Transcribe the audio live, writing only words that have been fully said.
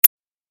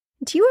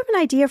Do you have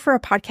an idea for a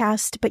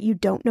podcast, but you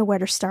don't know where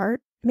to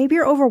start? Maybe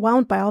you're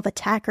overwhelmed by all the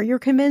tech, or you're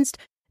convinced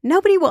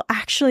nobody will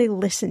actually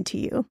listen to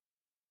you.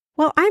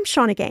 Well, I'm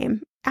Shannah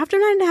Game. After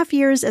 9.5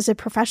 years as a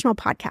professional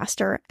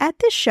podcaster, at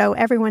this show,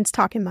 everyone's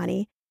talking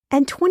money,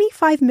 and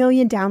 25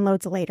 million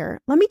downloads later,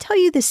 let me tell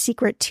you the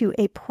secret to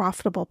a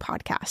profitable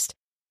podcast.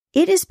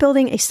 It is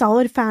building a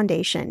solid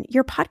foundation,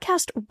 your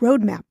podcast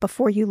roadmap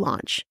before you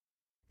launch.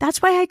 That's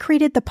why I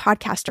created the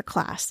Podcaster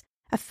Class,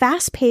 a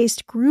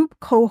fast-paced group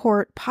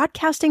cohort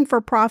podcasting for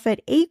profit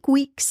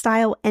 8-week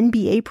style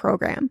MBA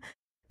program.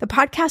 The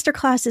Podcaster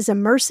Class is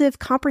immersive,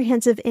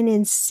 comprehensive, and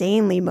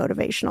insanely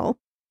motivational.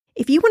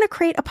 If you want to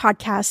create a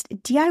podcast,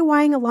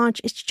 DIYing a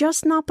launch is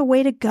just not the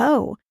way to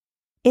go.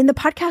 In the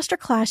Podcaster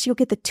Class, you'll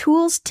get the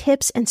tools,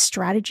 tips, and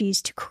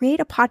strategies to create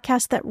a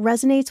podcast that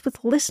resonates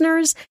with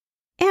listeners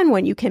and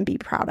one you can be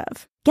proud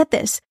of. Get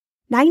this,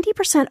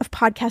 90% of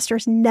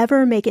podcasters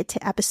never make it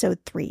to episode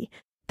 3.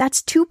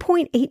 That's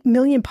 2.8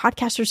 million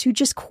podcasters who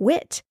just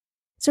quit.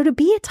 So to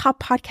be a top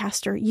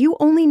podcaster, you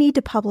only need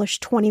to publish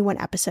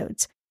 21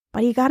 episodes,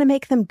 but you got to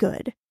make them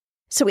good.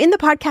 So in the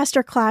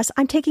Podcaster Class,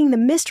 I'm taking the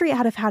mystery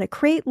out of how to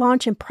create,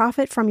 launch, and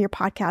profit from your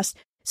podcast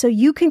so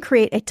you can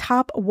create a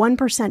top 1%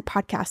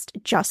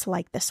 podcast just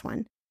like this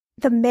one.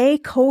 The May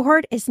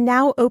cohort is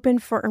now open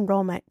for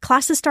enrollment.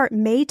 Classes start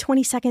May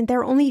 22nd. There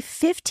are only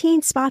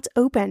 15 spots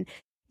open.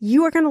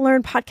 You are going to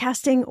learn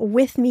podcasting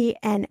with me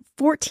and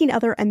 14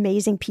 other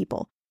amazing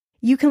people.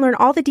 You can learn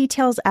all the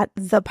details at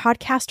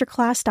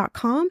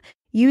thepodcasterclass.com.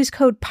 Use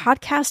code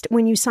PODCAST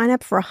when you sign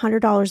up for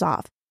 $100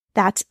 off.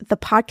 That's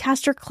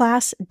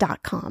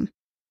thepodcasterclass.com.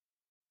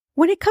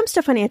 When it comes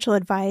to financial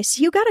advice,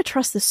 you got to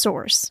trust the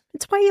source.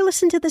 It's why you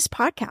listen to this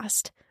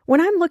podcast.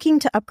 When I'm looking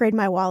to upgrade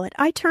my wallet,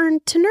 I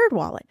turn to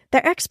NerdWallet.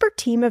 Their expert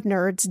team of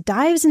nerds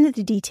dives into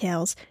the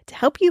details to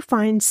help you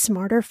find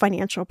smarter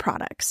financial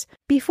products.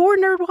 Before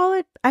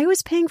NerdWallet, I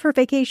was paying for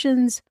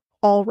vacations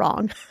all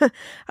wrong.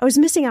 I was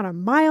missing out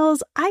on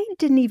miles I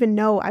didn't even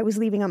know I was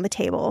leaving on the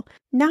table.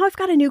 Now I've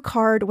got a new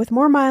card with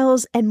more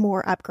miles and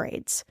more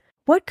upgrades.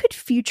 What could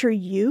future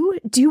you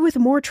do with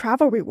more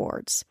travel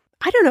rewards?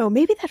 I don't know,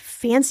 maybe that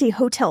fancy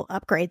hotel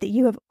upgrade that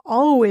you have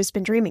always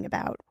been dreaming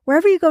about.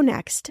 Wherever you go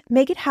next,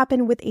 make it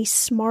happen with a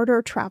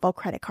smarter travel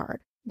credit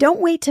card. Don't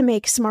wait to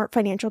make smart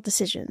financial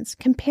decisions.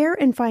 Compare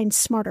and find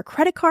smarter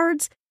credit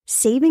cards,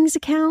 savings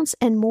accounts,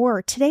 and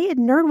more today at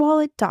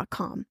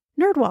nerdwallet.com.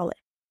 NerdWallet.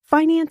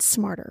 Finance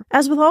smarter.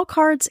 As with all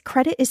cards,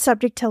 credit is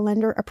subject to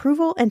lender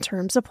approval and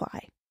terms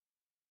apply.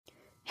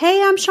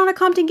 Hey, I'm Shannah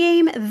Compton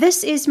Game.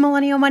 This is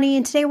Millennial Money,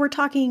 and today we're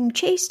talking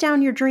chase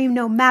down your dream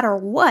no matter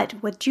what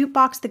with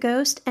Jukebox the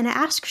Ghost and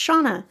Ask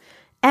Shannah,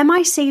 am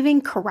I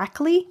saving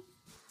correctly?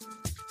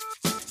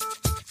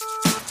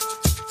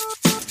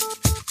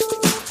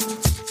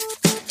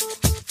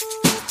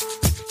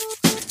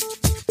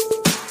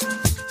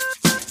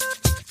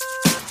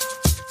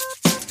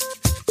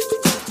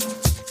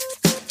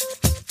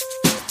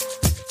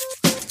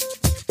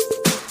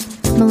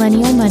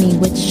 Millennial Money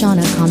with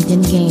Shannah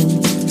Compton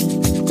Game.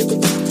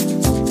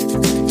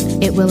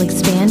 It will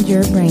expand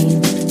your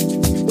brain.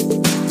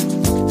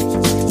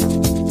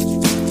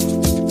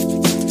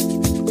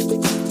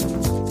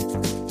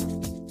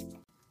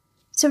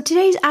 So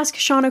today's Ask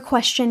Shannah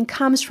question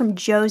comes from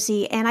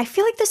Josie, and I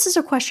feel like this is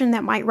a question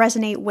that might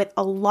resonate with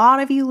a lot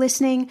of you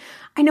listening.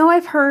 I know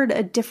I've heard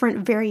a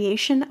different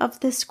variation of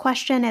this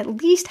question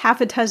at least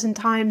half a dozen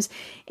times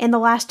in the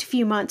last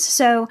few months,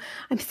 so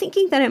I'm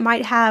thinking that it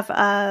might have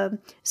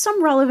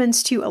some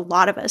relevance to a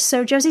lot of us.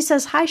 So Josie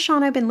says, "Hi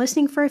Shannah, I've been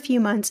listening for a few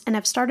months and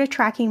I've started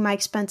tracking my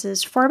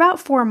expenses for about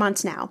 4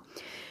 months now.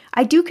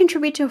 I do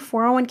contribute to a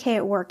 401k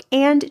at work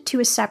and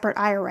to a separate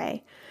IRA.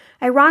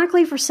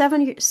 Ironically, for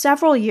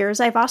several years,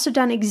 I've also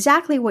done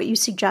exactly what you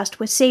suggest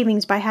with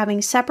savings by having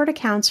separate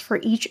accounts for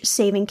each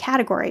saving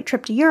category: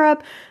 trip to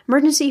Europe,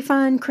 emergency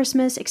fund,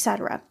 Christmas,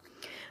 etc.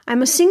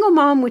 I'm a single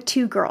mom with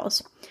 2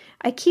 girls.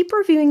 I keep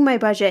reviewing my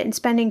budget and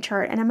spending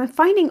chart, and I'm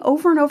finding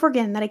over and over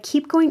again that I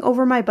keep going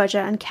over my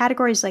budget on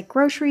categories like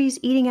groceries,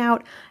 eating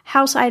out,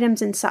 house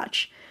items, and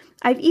such.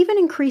 I've even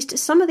increased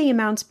some of the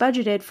amounts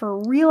budgeted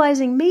for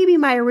realizing maybe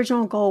my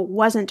original goal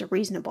wasn't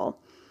reasonable.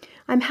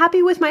 I'm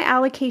happy with my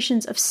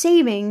allocations of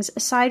savings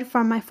aside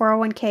from my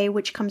 401k,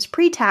 which comes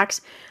pre-tax.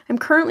 I'm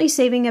currently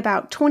saving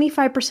about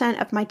 25%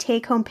 of my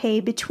take-home pay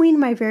between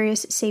my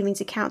various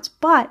savings accounts,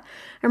 but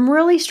I'm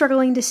really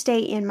struggling to stay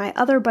in my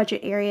other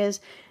budget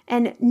areas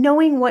and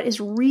knowing what is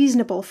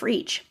reasonable for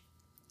each.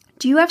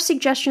 Do you have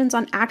suggestions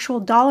on actual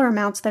dollar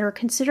amounts that are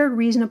considered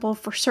reasonable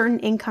for certain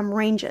income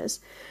ranges?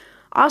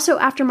 Also,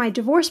 after my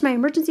divorce, my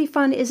emergency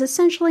fund is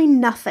essentially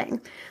nothing.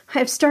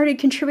 I've started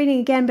contributing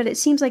again, but it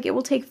seems like it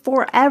will take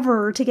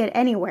forever to get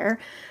anywhere.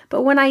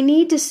 But when I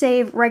need to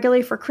save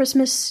regularly for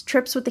Christmas,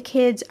 trips with the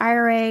kids,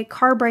 IRA,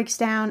 car breaks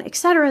down,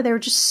 etc., there are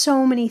just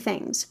so many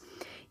things.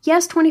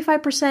 Yes,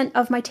 25%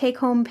 of my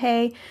take-home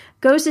pay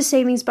goes to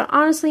savings, but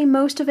honestly,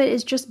 most of it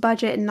is just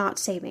budget and not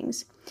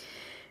savings.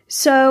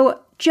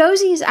 So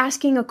Josie is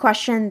asking a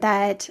question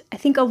that I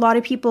think a lot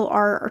of people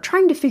are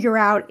trying to figure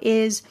out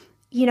is,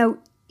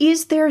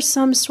 is there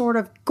some sort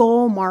of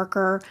goal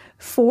marker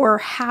for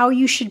how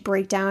you should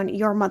break down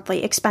your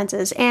monthly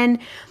expenses? And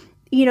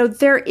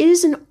there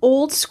is an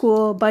old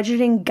school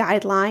budgeting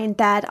guideline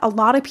that a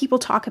lot of people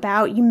talk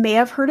about. You may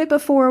have heard it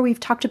before. We've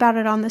talked about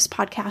it on this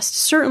podcast,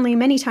 certainly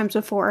many times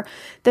before,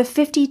 the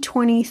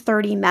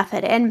 50-20-30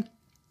 method. And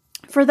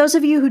for those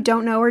of you who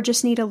don't know or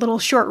just need a little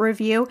short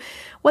review,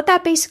 what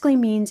that basically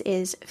means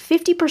is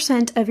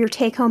 50% of your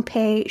take-home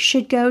pay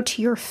should go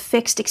to your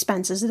fixed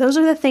expenses. Those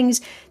are the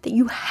things that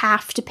you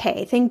have to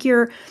pay. Think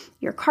your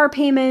car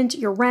payment,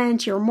 your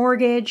rent, your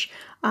mortgage.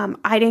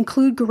 I'd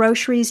include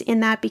groceries in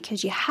that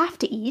because you have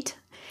to eat.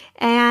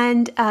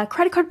 And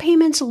credit card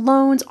payments,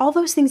 loans, all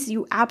those things that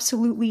you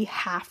absolutely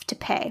have to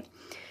pay.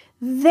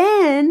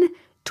 Then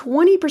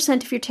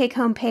 20% of your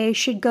take-home pay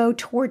should go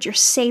towards your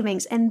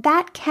savings, and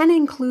that can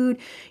include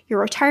your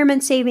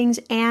retirement savings,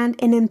 and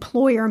an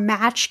employer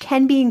match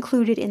can be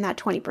included in that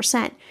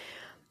 20%.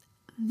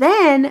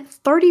 Then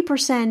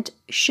 30%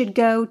 should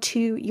go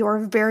to your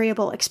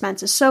variable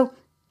expenses. So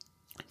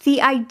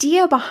the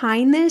idea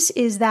behind this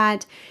is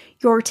that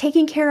you're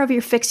taking care of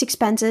your fixed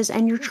expenses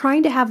and you're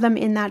trying to have them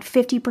in that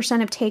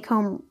 50% of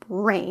take-home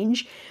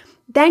range.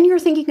 Then you're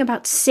thinking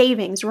about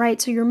savings,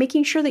 right? So you're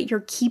making sure that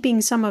you're keeping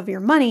some of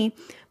your money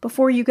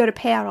before you go to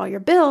pay out all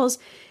your bills.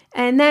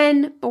 And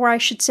then, or I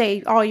should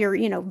say all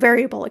your,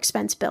 variable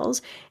expense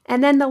bills.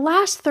 And then the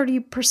last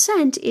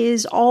 30%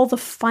 is all the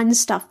fun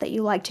stuff that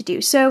you like to do.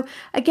 So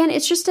again,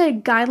 it's just a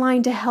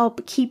guideline to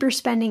help keep your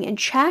spending in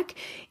check.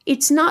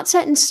 It's not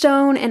set in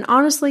stone. And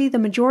honestly, the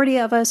majority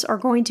of us are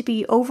going to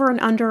be over and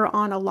under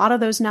on a lot of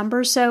those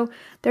numbers. So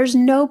there's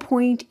no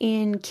point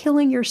in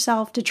killing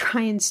yourself to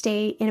try and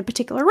stay in a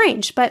particular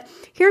range. But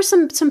here's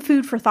some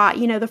food for thought.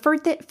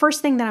 The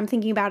first thing that I'm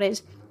thinking about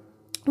is,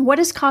 what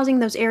is causing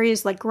those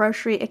areas like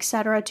grocery,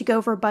 etc., to go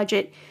over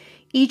budget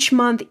each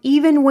month,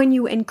 even when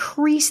you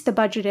increase the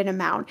budgeted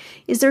amount?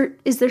 Is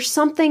there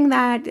something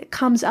that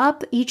comes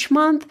up each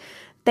month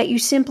that you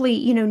simply,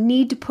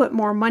 need to put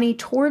more money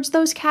towards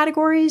those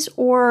categories?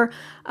 Or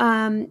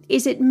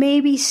is it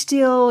maybe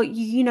still,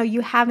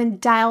 you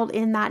haven't dialed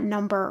in that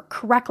number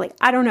correctly?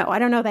 I don't know. I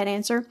don't know that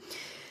answer.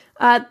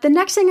 The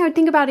next thing I would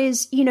think about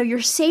is,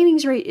 your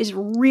savings rate is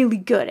really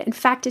good. In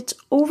fact, it's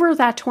over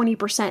that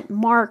 20%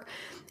 mark.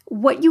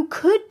 What you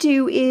could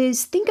do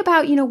is think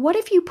about, what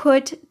if you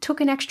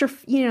took an extra,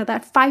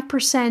 that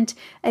 5%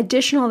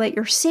 additional that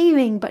you're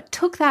saving, but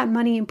took that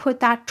money and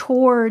put that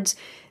towards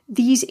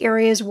these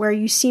areas where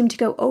you seem to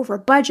go over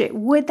budget?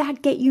 Would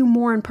that get you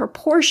more in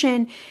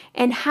proportion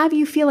and have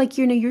you feel like,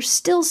 you're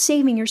still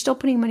saving, you're still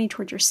putting money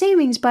towards your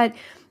savings, but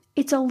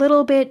it's a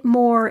little bit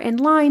more in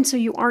line so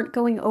you aren't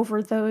going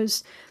over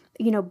those,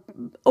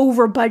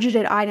 over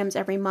budgeted items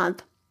every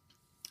month?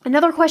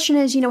 Another question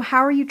is,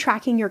 how are you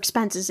tracking your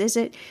expenses? Is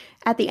it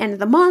at the end of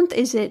the month?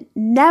 Is it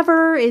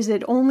never? Is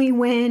it only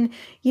when,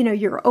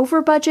 you're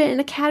over budget in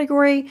a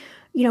category?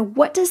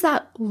 What does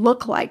that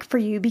look like for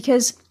you?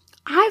 Because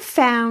I've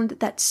found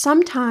that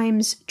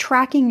sometimes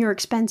tracking your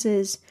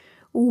expenses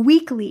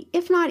weekly,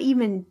 if not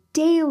even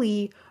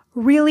daily,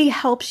 really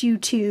helps you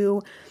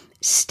to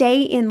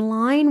stay in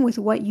line with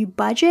what you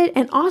budget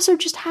and also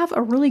just have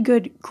a really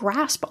good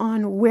grasp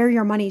on where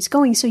your money is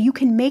going so you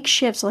can make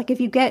shifts. Like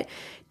if you get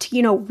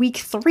to, week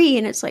 3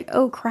 and it's like,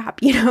 oh crap,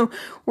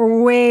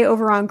 we're way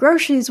over on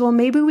groceries. Well,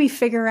 maybe we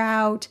figure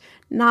out,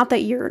 not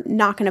that you're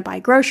not going to buy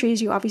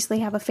groceries. You obviously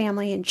have a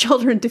family and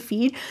children to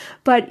feed,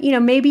 but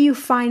maybe you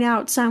find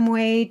out some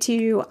way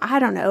to, I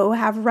don't know,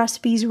 have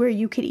recipes where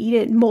you could eat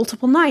it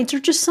multiple nights or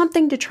just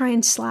something to try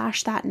and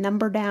slash that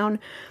number down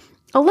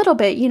a little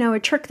bit. A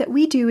trick that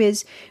we do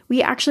is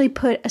we actually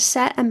put a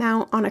set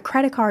amount on a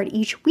credit card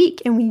each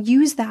week and we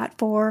use that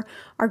for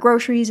our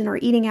groceries and our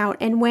eating out.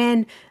 And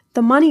when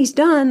the money's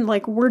done,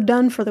 like we're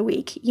done for the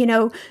week,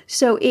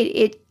 so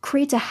it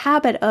creates a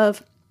habit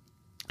of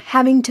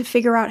having to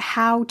figure out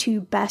how to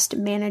best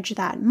manage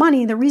that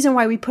money. The reason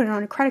why we put it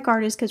on a credit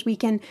card is because we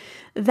can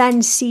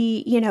then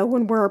see,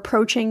 when we're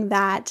approaching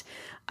that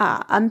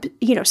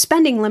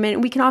spending limit,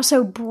 and we can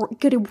also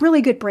get a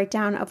really good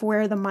breakdown of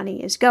where the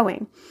money is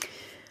going.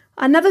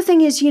 Another thing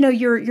is,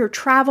 your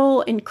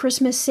travel and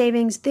Christmas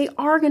savings, they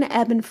are going to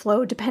ebb and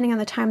flow depending on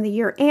the time of the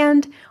year.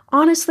 And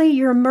honestly,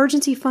 your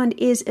emergency fund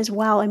is as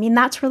well. I mean,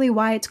 that's really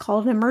why it's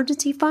called an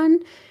emergency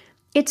fund.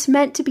 It's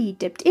meant to be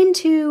dipped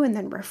into and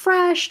then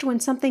refreshed when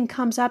something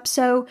comes up.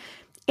 So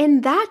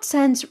in that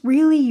sense,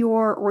 really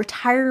your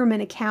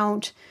retirement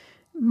account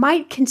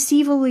might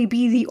conceivably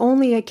be the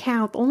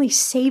only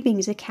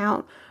savings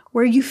account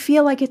where you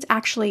feel like it's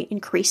actually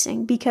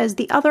increasing, because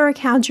the other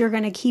accounts you're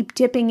going to keep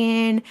dipping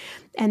in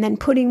and then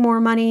putting more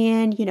money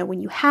in,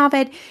 when you have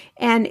it.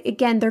 And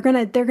again, they're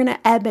going to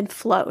ebb and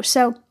flow.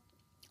 So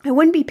I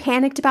wouldn't be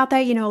panicked about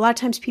that. A lot of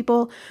times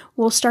people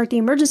will start the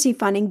emergency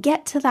fund and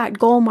get to that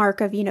goal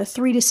mark of,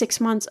 3 to 6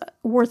 months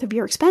worth of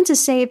your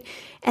expenses saved,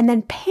 and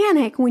then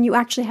panic when you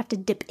actually have to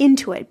dip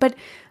into it. But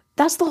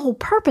that's the whole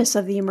purpose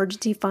of the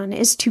emergency fund,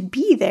 is to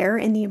be there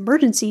in the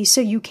emergency so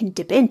you can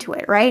dip into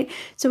it, right?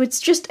 So it's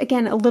just,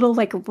 again, a little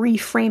like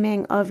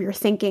reframing of your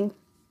thinking.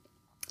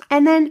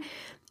 And then,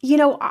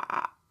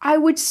 I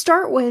would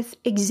start with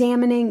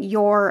examining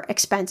your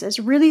expenses,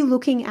 really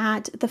looking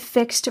at the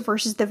fixed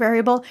versus the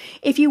variable.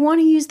 If you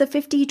want to use the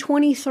 50,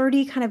 20,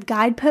 30 kind of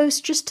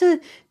guidepost just to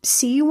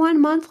see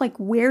 1 month, like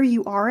where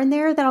you are in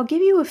there, that'll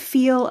give you a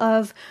feel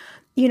of,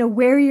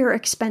 where your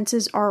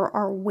expenses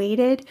are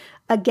weighted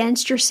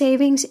against your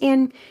savings.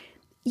 And,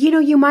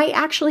 you might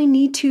actually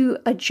need to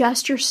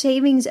adjust your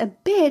savings a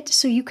bit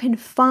so you can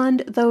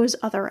fund those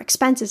other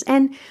expenses.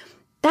 And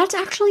that's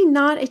actually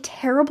not a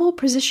terrible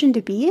position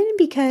to be in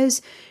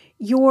because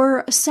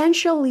you're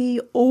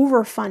essentially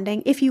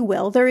overfunding, if you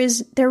will.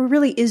 There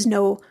really is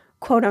no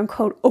quote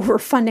unquote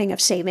overfunding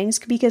of savings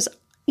because,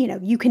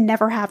 you can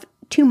never have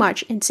too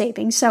much in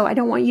savings. So I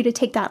don't want you to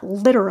take that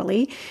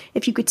literally.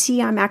 If you could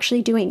see, I'm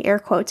actually doing air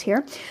quotes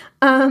here.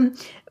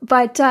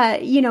 But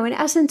in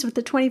essence, with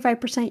the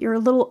 25%, you're a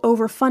little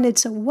overfunded.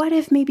 So what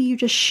if maybe you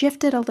just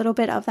shifted a little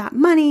bit of that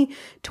money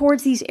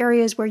towards these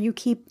areas where you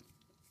keep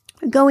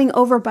going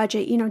over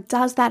budget?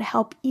 Does that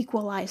help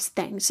equalize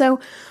things?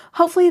 So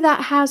hopefully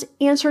that has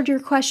answered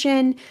your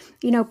question.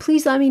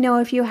 Please let me know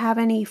if you have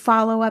any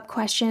follow-up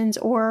questions,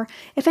 or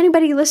if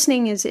anybody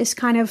listening is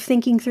kind of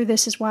thinking through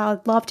this as well.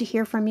 I'd love to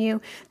hear from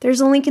you. There's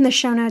a link in the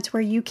show notes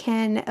where you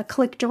can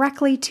click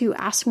directly to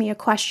ask me a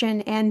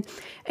question. And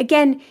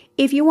again,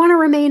 if you want to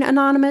remain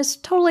anonymous,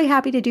 totally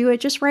happy to do it.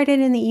 Just write it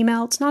in the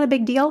email. It's not a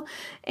big deal.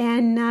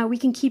 And we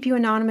can keep you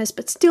anonymous,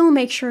 but still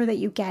make sure that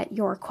you get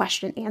your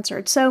question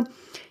answered. So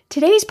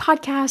today's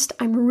podcast,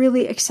 I'm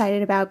really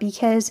excited about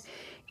because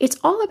it's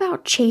all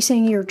about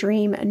chasing your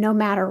dream no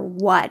matter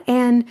what.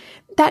 And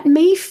that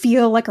may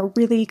feel like a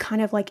really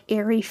kind of like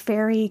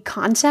airy-fairy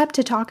concept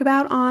to talk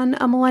about on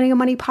a Millennial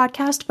Money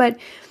podcast, but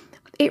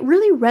it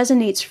really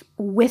resonates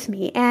with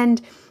me.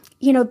 And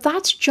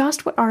that's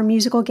just what our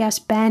musical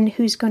guest, Ben,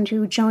 who's going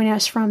to join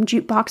us from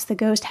Jukebox the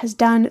Ghost, has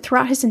done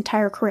throughout his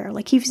entire career.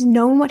 Like, he's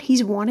known what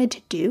he's wanted to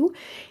do,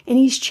 and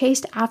he's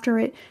chased after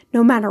it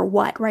no matter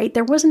what, right?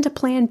 There wasn't a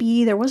plan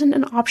B. There wasn't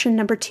an option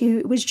number 2.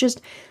 It was just,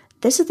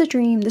 this is the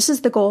dream, this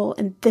is the goal,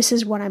 and this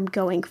is what I'm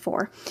going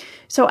for.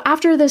 So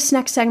after this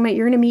next segment,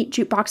 you're going to meet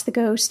Jukebox the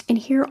Ghost and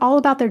hear all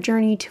about their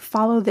journey to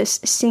follow this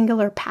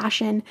singular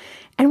passion.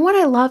 And what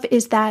I love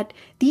is that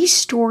these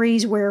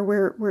stories where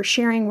we're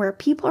sharing, where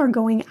people are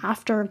going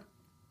after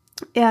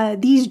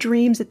these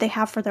dreams that they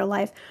have for their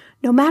life,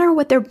 no matter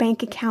what their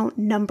bank account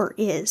number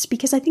is,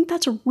 because I think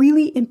that's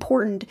really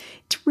important.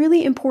 It's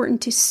really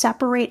important to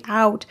separate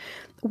out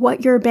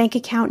what your bank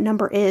account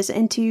number is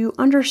and to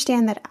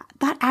understand that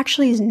that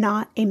actually is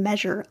not a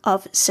measure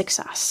of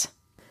success.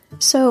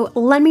 So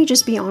let me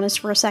just be honest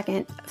for a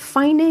second.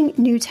 Finding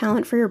new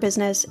talent for your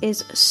business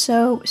is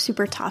so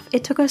super tough.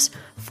 It took us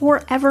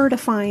forever to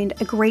find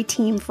a great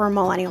team for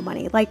Millennial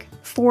Money, like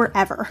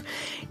forever.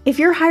 If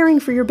you're hiring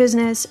for your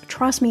business,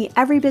 trust me,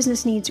 every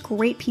business needs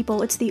great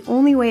people. It's the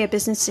only way a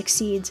business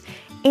succeeds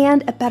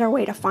and a better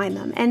way to find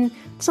them. And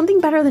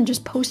something better than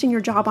just posting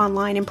your job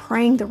online and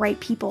praying the right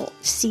people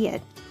see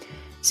it.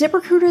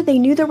 ZipRecruiter, they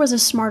knew there was a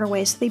smarter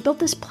way, so they built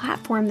this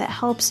platform that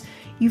helps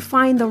you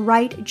find the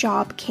right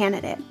job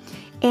candidate.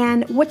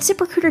 And what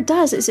ZipRecruiter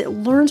does is it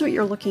learns what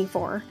you're looking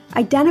for,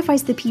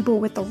 identifies the people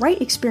with the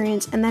right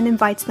experience, and then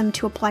invites them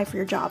to apply for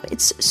your job.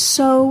 It's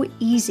so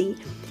easy.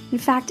 In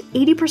fact,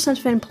 80%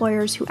 of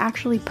employers who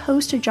actually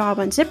post a job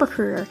on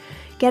ZipRecruiter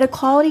get a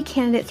quality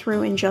candidate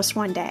through in just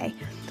 1 day.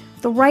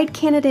 The right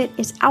candidate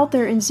is out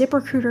there, and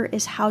ZipRecruiter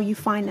is how you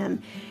find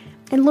them.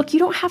 And look, you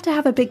don't have to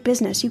have a big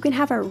business. You can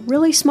have a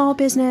really small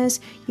business.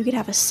 You could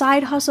have a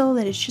side hustle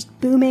that is just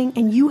booming,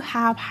 and you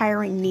have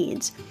hiring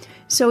needs.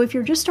 So if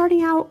you're just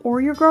starting out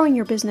or you're growing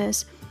your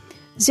business,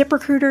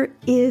 ZipRecruiter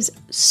is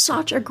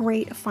such a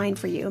great find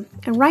for you.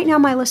 And right now,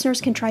 my listeners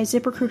can try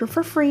ZipRecruiter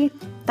for free.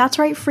 That's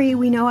right, free.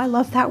 We know I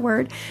love that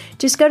word.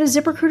 Just go to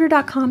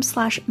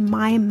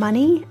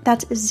ZipRecruiter.com/mymoney.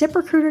 That's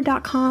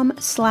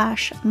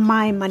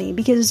ZipRecruiter.com/mymoney,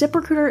 because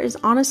ZipRecruiter is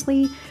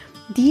honestly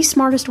the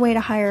smartest way to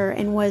hire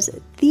and was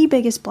the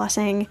biggest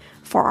blessing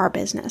for our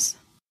business.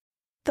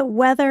 The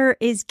weather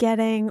is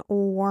getting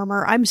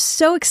warmer. I'm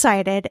so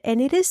excited, and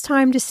it is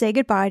time to say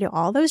goodbye to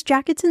all those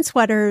jackets and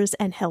sweaters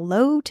and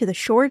hello to the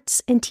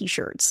shorts and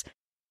t-shirts.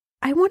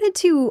 I wanted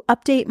to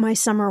update my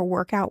summer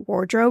workout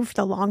wardrobe for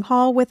the long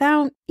haul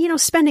without,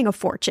 spending a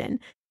fortune.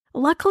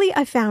 Luckily,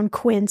 I found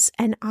Quince,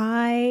 and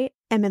I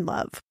am in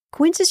love.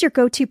 Quince is your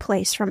go-to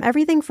place, from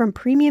everything from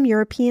premium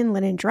European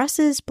linen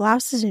dresses,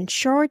 blouses, and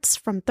shorts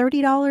from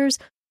 $30,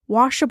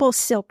 washable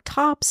silk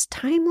tops,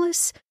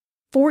 timeless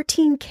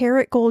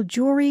 14-karat gold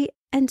jewelry,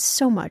 and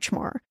so much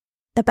more.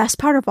 The best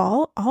part of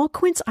all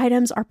Quince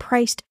items are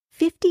priced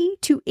 50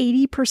 to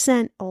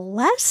 80%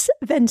 less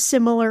than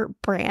similar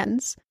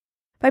brands.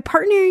 By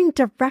partnering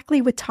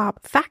directly with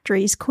top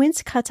factories,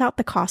 Quince cuts out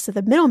the cost of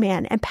the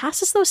middleman and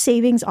passes those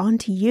savings on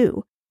to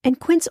you. And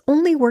Quince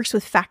only works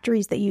with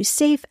factories that use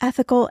safe,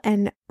 ethical,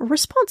 and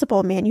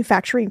responsible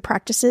manufacturing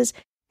practices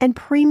and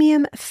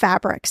premium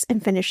fabrics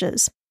and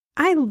finishes.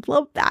 I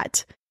love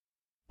that.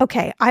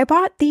 Okay, I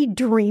bought the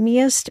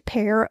dreamiest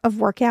pair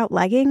of workout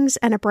leggings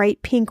and a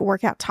bright pink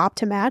workout top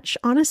to match.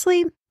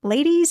 Honestly,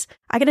 ladies,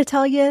 I gotta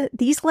tell you,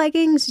 these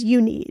leggings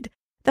you need.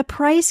 The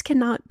price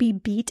cannot be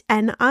beat,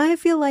 and I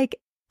feel like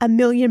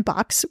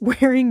 $1,000,000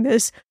 wearing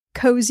this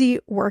cozy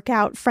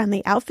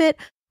workout-friendly outfit.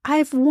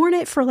 I've worn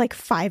it for like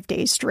 5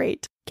 days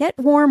straight. Get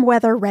warm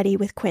weather ready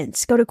with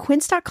Quince. Go to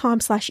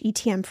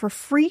quince.com/ETM for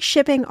free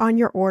shipping on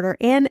your order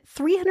and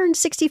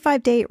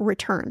 365-day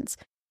returns.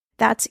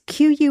 That's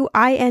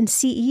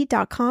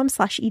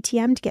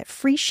QUINCE.com/ETM to get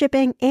free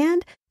shipping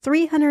and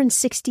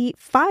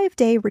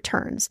 365-day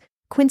returns.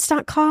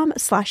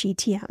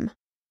 Quince.com/ETM.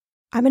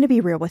 I'm going to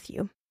be real with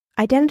you.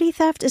 Identity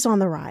theft is on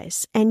the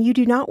rise, and you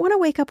do not want to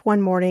wake up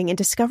one morning and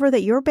discover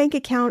that your bank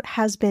account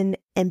has been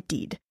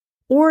emptied,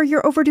 or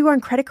you're overdue on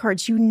credit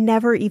cards you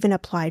never even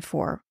applied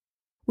for.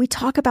 We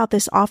talk about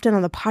this often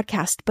on the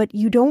podcast, but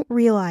you don't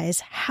realize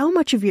how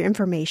much of your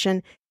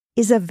information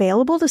is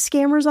available to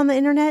scammers on the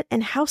internet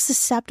and how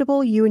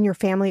susceptible you and your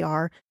family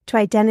are to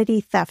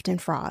identity theft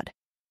and fraud.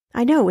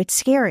 I know, it's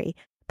scary,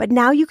 but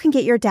now you can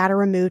get your data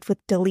removed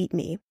with Delete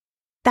Me.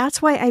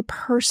 That's why I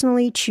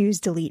personally choose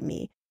Delete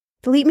Me.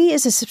 Delete Me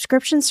is a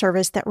subscription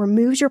service that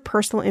removes your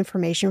personal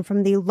information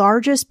from the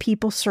largest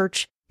people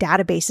search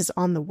databases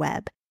on the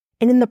web,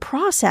 and in the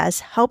process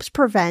helps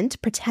prevent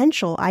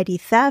potential ID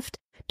theft,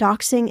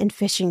 doxing, and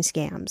phishing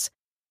scams.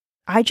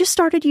 I just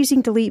started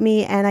using Delete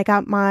Me and I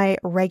got my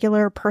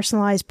regular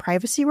personalized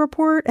privacy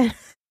report, and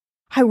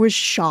I was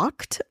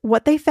shocked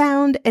what they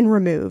found and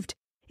removed.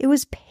 It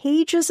was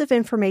pages of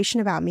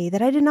information about me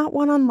that I did not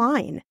want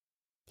online.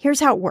 Here's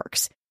how it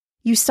works.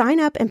 You sign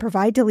up and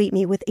provide Delete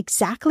Me with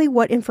exactly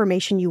what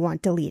information you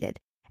want deleted,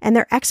 and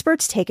their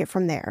experts take it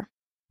from there.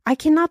 I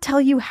cannot tell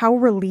you how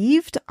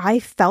relieved I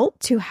felt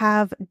to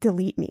have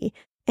Delete Me.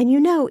 And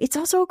it's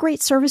also a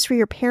great service for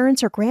your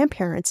parents or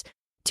grandparents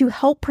to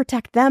help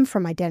protect them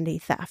from identity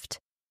theft.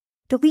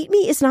 Delete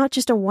Me is not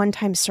just a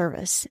one-time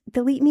service.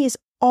 Delete Me is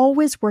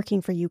always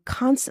working for you,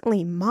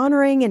 constantly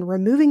monitoring and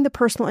removing the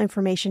personal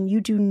information you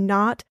do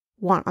not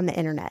want on the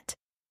internet.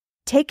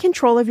 Take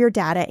control of your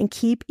data and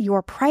keep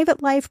your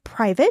private life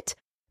private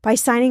by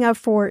signing up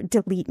for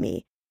Delete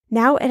Me,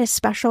 now at a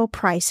special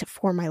price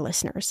for my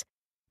listeners.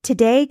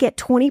 Today, get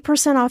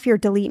 20% off your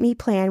Delete Me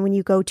plan when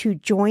you go to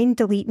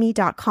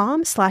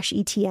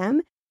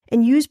joindeleteme.com/ETM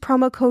and use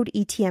promo code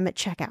ETM at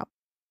checkout.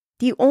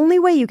 The only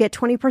way you get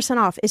 20%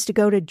 off is to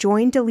go to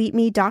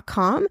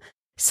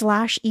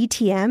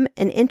joindeleteme.com/ETM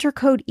and enter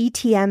code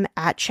ETM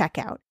at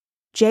checkout.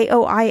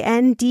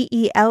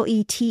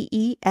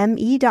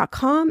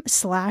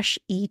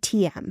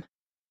 joindeleteme.com/ETM.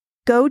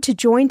 Go to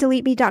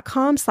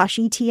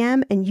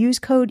joindeleteme.com/ETM and use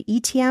code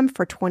ETM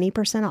for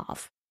 20%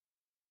 off.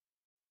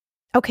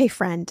 Okay,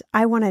 friend,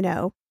 I want to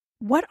know,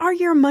 what are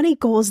your money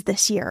goals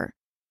this year?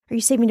 Are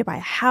you saving to buy a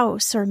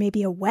house or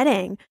maybe a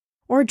wedding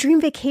or a dream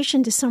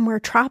vacation to somewhere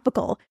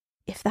tropical?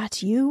 If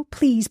that's you,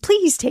 please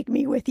take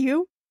me with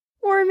you.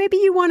 Or maybe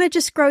you want to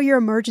just grow your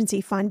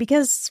emergency fund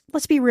because,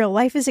 let's be real,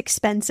 life is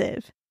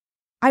expensive.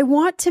 I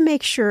want to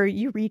make sure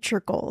you reach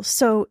your goals,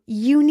 so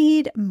you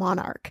need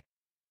Monarch.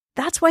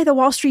 That's why the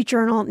Wall Street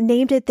Journal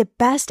named it the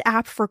best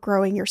app for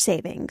growing your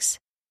savings.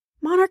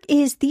 Monarch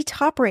is the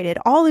top-rated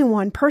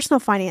all-in-one personal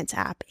finance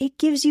app. It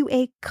gives you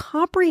a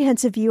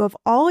comprehensive view of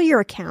all your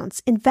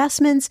accounts,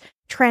 investments,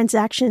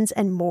 transactions,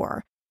 and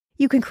more.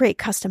 You can create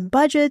custom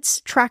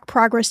budgets, track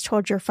progress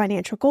towards your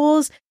financial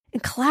goals,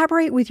 and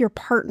collaborate with your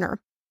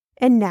partner.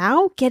 And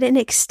now, get an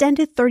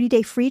extended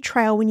 30-day free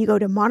trial when you go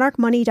to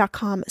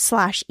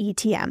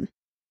monarchmoney.com/ETM.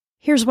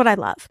 Here's what I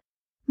love.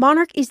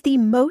 Monarch is the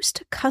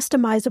most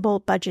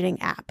customizable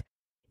budgeting app.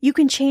 You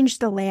can change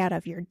the layout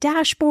of your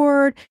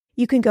dashboard.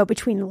 You can go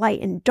between light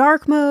and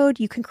dark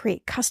mode. You can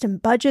create custom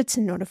budgets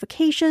and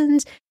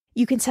notifications.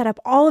 You can set up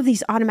all of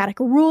these automatic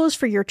rules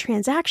for your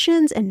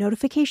transactions and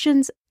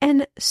notifications,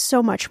 and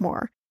so much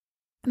more.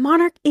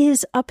 Monarch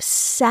is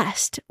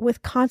obsessed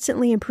with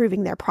constantly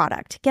improving their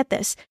product. Get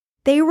this.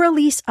 They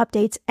release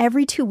updates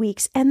every 2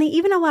 weeks, and they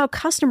even allow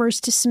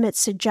customers to submit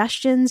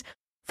suggestions,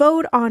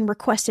 vote on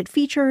requested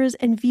features,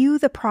 and view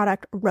the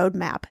product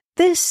roadmap.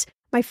 This,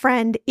 my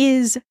friend,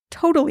 is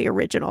totally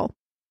original.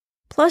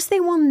 Plus, they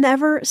will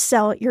never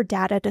sell your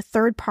data to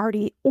third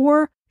party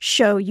or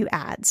show you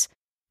ads.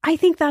 I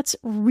think that's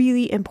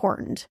really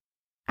important.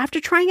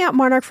 After trying out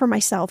Monarch for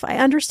myself, I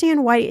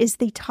understand why it is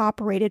the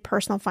top-rated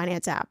personal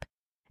finance app.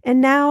 And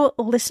now,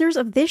 listeners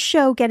of this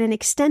show get an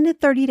extended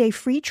 30-day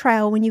free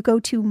trial when you go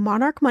to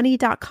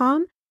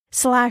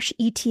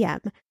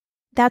monarchmoney.com/ETM.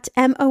 That's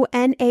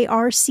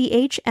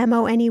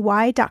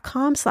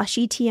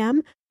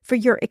monarchmoney.com/ETM for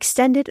your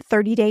extended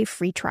 30-day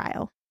free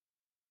trial.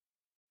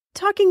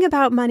 Talking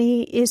about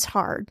money is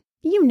hard.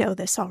 You know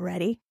this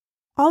already.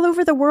 All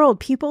over the world,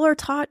 people are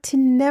taught to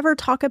never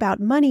talk about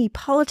money,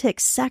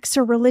 politics, sex,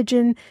 or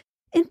religion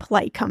in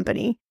polite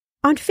company.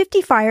 On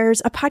 50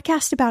 Fires, a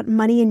podcast about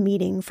money and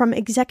meeting from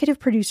executive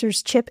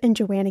producers Chip and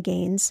Joanna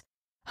Gaines,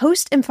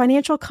 host and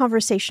financial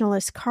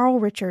conversationalist Carl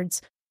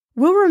Richards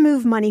will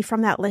remove money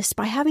from that list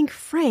by having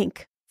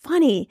frank,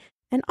 funny,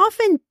 and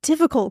often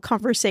difficult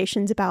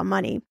conversations about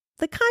money,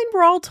 the kind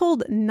we're all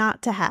told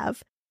not to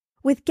have,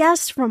 with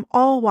guests from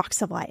all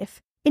walks of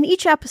life. In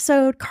each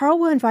episode, Carl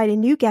will invite a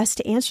new guest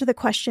to answer the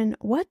question,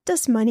 what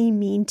does money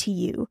mean to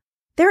you?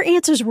 Their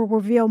answers will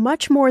reveal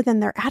much more than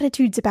their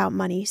attitudes about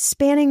money,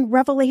 spanning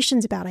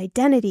revelations about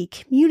identity,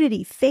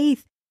 community,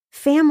 faith,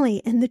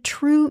 family, and the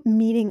true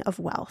meaning of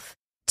wealth.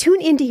 Tune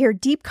in to hear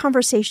deep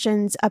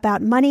conversations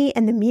about money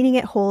and the meaning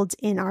it holds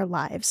in our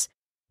lives.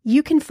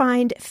 You can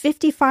find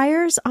 50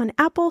 Fires on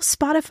Apple,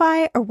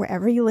 Spotify, or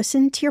wherever you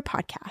listen to your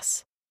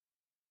podcasts.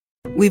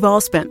 We've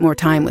all spent more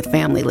time with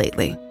family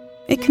lately.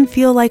 It can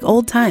feel like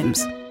old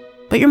times,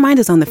 but your mind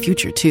is on the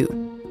future too,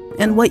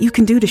 and what you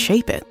can do to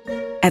shape it.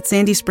 At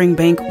Sandy Spring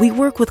Bank, we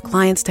work with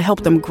clients to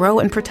help them grow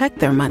and protect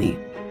their money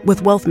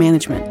with wealth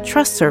management,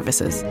 trust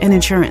services, and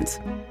insurance,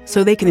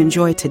 so they can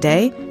enjoy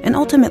today and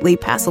ultimately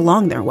pass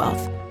along their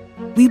wealth.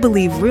 We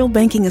believe real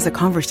banking is a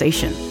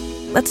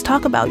conversation. Let's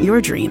talk about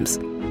your dreams.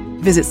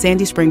 Visit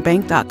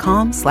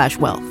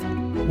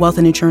sandyspringbank.com/wealth. Wealth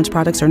and insurance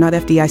products are not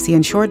FDIC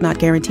insured, not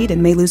guaranteed,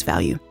 and may lose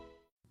value.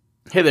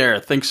 Hey there,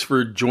 thanks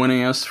for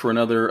joining us for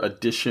another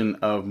edition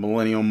of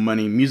Millennial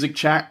Money Music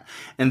Chat.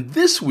 And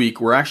this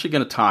week, we're actually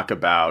going to talk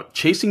about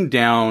chasing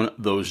down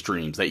those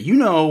dreams that you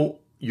know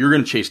you're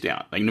going to chase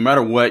down. Like no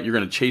matter what, you're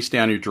going to chase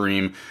down your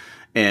dream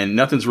and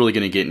nothing's really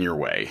going to get in your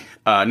way.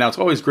 Now, it's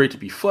always great to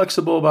be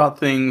flexible about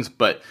things,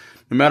 but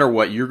no matter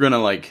what, you're going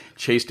to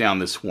chase down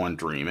this one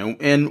dream.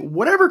 And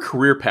whatever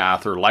career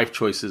path or life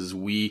choices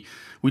we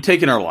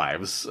take in our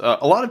lives,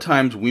 a lot of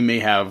times we may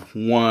have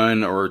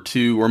one or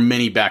two or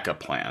many backup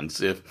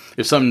plans. If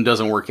something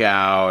doesn't work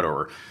out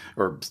or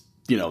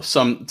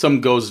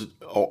some goes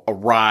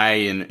awry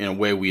in a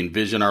way we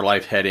envision our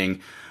life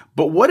heading.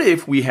 But what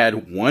if we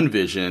had one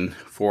vision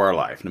for our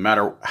life, no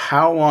matter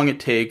how long it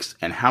takes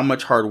and how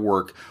much hard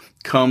work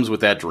comes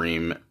with that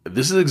dream?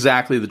 This is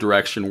exactly the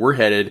direction we're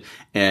headed,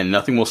 and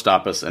nothing will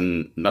stop us,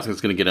 and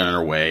nothing's going to get in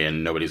our way,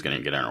 and nobody's going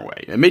to get in our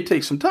way. It may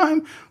take some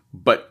time,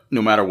 but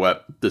no matter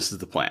what, this is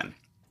the plan.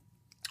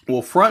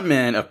 Well,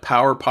 frontman of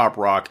power pop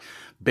rock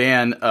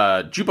band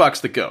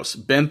Jukebox the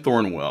Ghost, Ben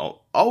Thornwell,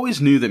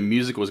 always knew that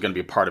music was going to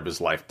be a part of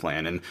his life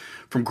plan. And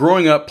from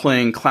growing up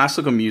playing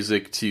classical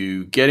music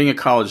to getting a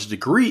college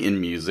degree in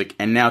music,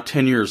 and now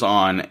 10 years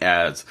on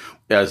as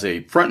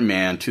a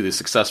frontman to the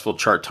successful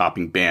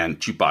chart-topping band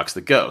Jukebox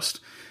the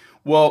Ghost.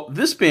 Well,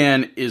 this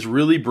band is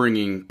really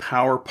bringing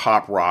power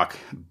pop rock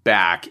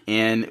back,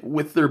 and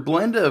with their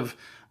blend of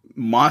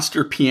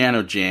monster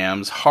piano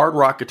jams, hard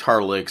rock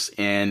guitar licks,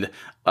 and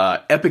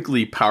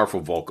epically powerful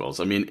vocals.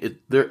 I mean,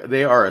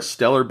 they are a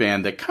stellar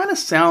band that kind of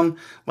sound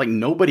like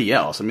nobody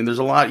else. I mean, there's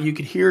a lot. You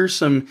could hear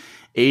some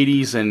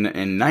 80s and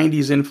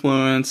 90s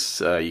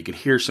influence. You can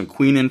hear some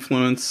Queen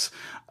influence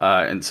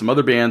and some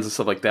other bands and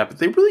stuff like that. But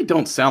they really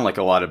don't sound like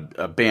a lot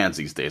of bands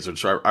these days,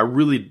 which I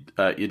really,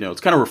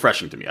 it's kind of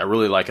refreshing to me. I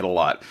really like it a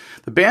lot.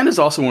 The band is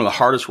also one of the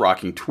hardest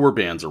rocking tour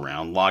bands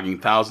around, logging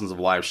thousands of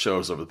live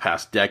shows over the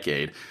past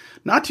decade.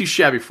 Not too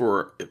shabby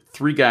for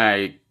three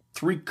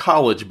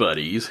college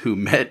buddies who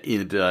met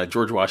at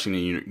George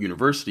Washington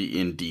University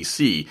in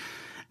D.C.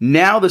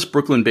 Now this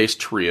Brooklyn-based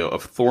trio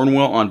of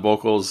Thornwell on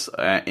vocals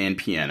and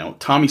piano,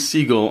 Tommy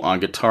Siegel on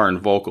guitar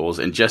and vocals,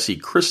 and Jesse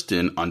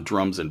Kristen on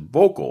drums and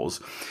vocals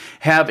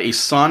have a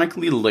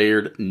sonically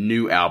layered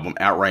new album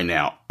out right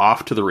now,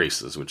 Off to the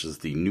Races, which is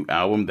the new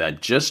album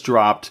that just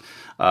dropped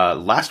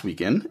last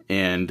weekend,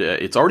 and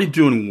it's already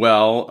doing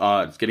well.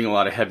 It's getting a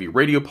lot of heavy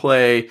radio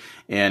play,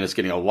 and it's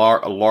getting a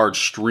large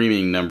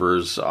streaming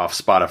numbers off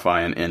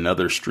Spotify and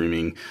other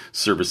streaming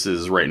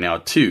services right now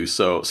too.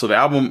 So the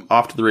album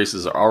Off to the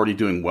Races are already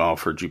doing well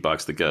for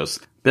Jukebox the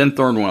Ghost. Ben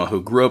Thornwell,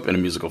 who grew up in a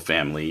musical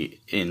family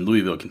in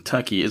Louisville,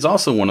 Kentucky, is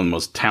also one of the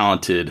most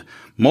talented,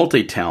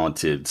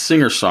 multi-talented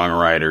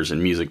singer-songwriters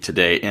in music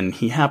today, and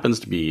he happens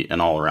to be an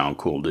all-around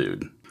cool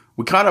dude.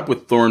 We caught up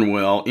with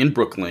Thornwell in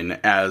Brooklyn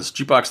as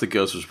Jukebox the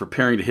Ghost was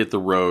preparing to hit the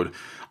road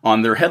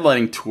on their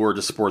headlining tour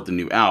to support the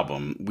new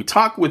album. We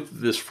talked with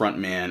this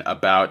frontman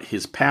about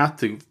his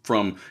path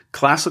from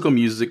classical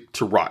music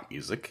to rock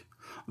music,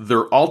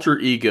 their alter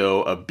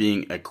ego of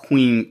being a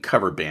Queen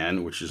cover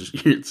band, which is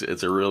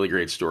it's a really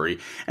great story,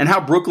 and how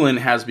Brooklyn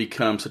has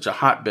become such a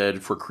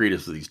hotbed for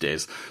creatives these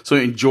days. So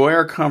enjoy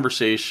our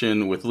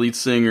conversation with lead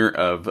singer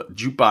of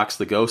Jukebox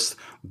the Ghost,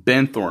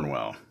 Ben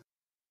Thornwell.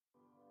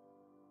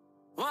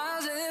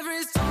 Was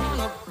every song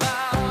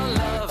about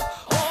love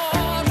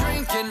or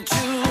drinking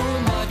too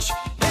much?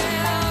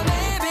 Yeah,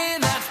 maybe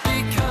that's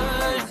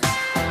because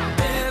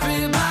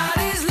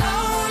everybody's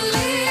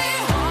lonely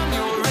on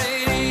your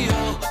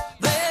radio.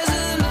 There's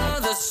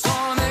another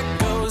song that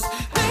goes,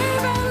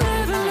 babe, I'll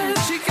never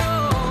let you go.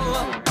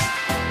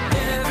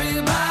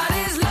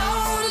 Everybody's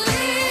lonely.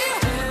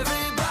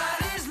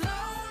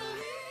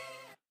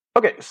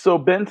 Okay, so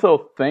Ben,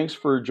 thanks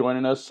for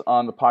joining us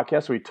on the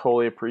podcast. We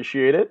totally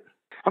appreciate it.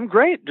 I'm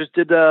great. Just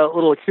did a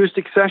little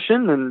acoustic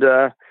session and,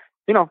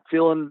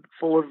 feeling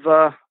full of,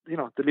 the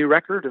new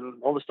record and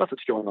all the stuff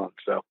that's going on.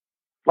 So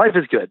life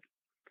is good.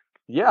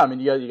 Yeah. I mean,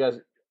 you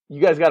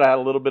guys got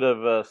a little bit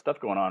of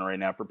stuff going on right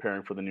now,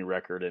 preparing for the new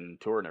record and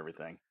tour and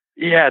everything.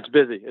 Yeah, it's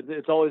busy.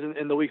 It's always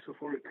in the weeks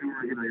before a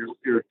tour,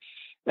 you're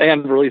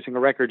and releasing a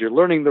record, you're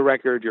learning the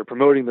record, you're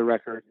promoting the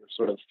record, you're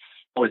sort of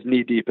always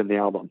knee deep in the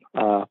album.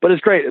 But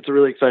it's great. It's a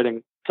really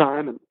exciting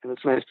time, and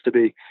it's nice to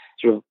be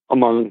sort of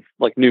among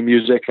like new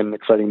music and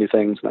exciting new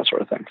things and that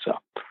sort of thing. So,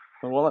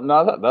 Well,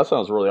 no, that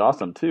sounds really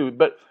awesome too.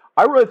 But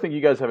I really think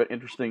you guys have an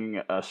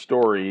interesting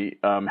story.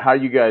 How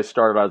you guys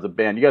started out as a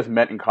band. You guys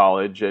met in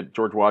college at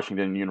George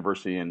Washington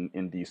University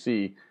in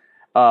D.C.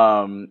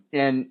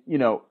 And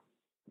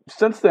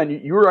since then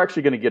you were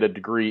actually going to get a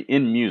degree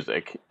in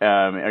music.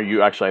 Are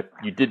you actually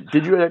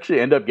did you actually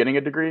end up getting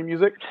a degree in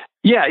music?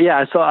 Yeah.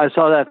 I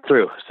saw that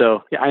through.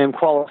 So yeah, I am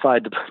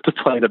qualified to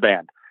play the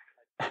band.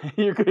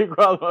 You're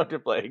qualified to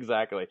play,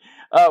 exactly.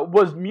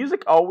 Was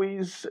music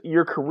always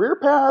your career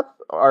path,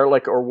 or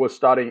was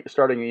starting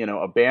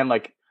a band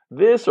like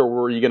this, or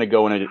were you going to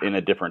go in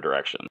a different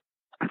direction?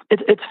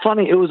 It's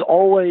funny. It's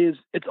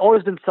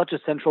always been such a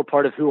central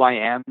part of who I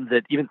am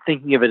that even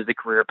thinking of it as a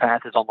career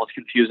path is almost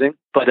confusing.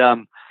 But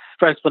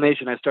for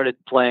explanation, I started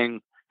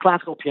playing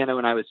classical piano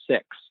when I was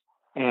 6.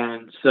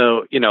 And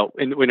so,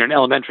 when you're in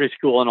elementary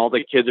school and all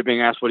the kids are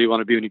being asked, what do you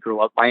want to be when you grow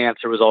up? My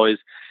answer was always,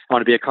 I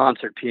want to be a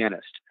concert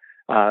pianist.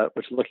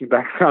 Which looking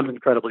back sounds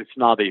incredibly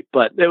snobby,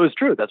 but it was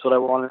true. That's what I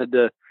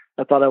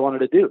thought I wanted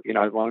to do.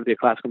 I wanted to be a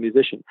classical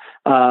musician.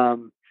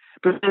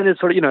 But then it's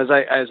sort of,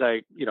 as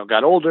I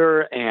got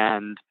older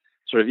and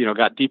sort of,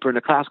 got deeper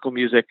into classical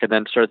music and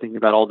then started thinking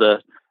about all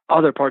the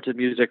other parts of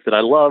music that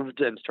I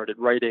loved and started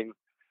writing,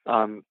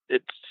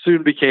 it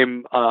soon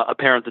became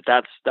apparent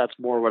that that's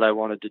more what I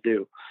wanted to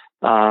do.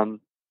 And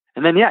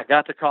then,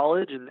 got to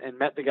college and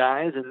met the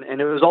guys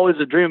and it was always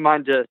a dream of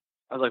mine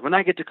I was like, when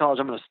I get to college,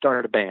 I'm going to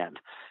start a band.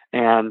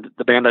 And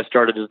the band I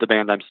started is the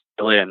band I'm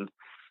still in.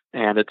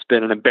 And it's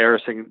been an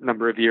embarrassing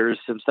number of years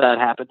since that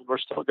happened. And we're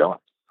still going.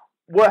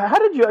 Well, how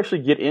did you actually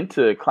get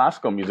into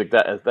classical music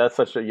that's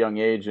such a young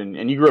age?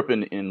 And you grew up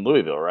in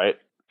Louisville, right?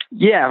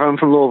 Yeah, I'm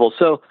from Louisville.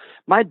 So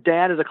my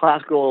dad is a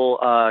classical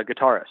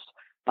guitarist.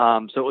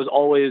 So it was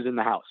always in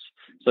the house.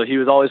 So he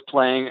was always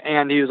playing,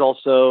 and he was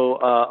also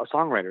a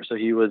songwriter. So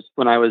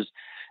when I was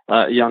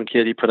a young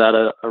kid, he put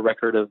out a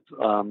record of,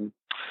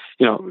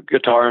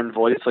 guitar and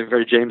voice, like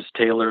very James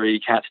Taylor-y,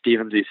 Cat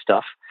Stevens-y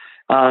stuff.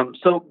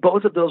 So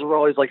both of those were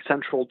always like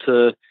central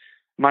to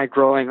my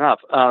growing up.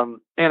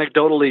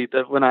 Anecdotally,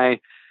 that when I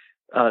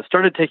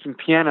started taking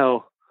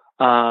piano,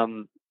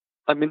 I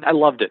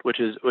loved it, which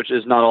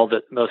is not all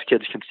that most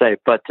kids can say.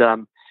 But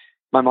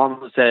my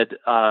mom said,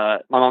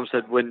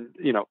 when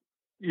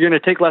you're going to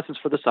take lessons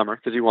for the summer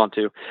because you want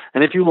to,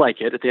 and if you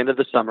like it, at the end of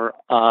the summer,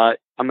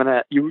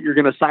 you're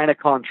going to sign a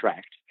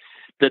contract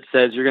that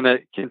says you're going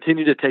to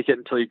continue to take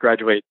lessons until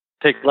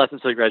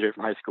you graduate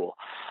from high school.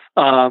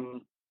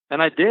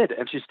 And I did,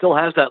 and she still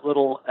has that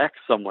little X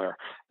somewhere.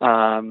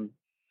 And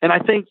I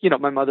think,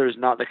 my mother is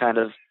not the kind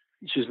of,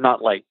 she's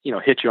not like,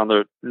 hit you on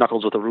the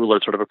knuckles with a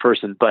ruler sort of a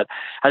person, but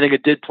I think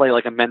it did play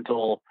like a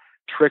mental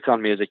trick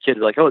on me as a kid,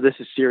 like, oh, this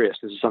is serious.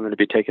 This is something to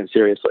be taken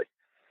seriously.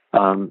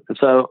 And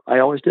so I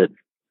always did.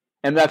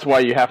 And that's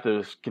why you have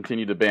to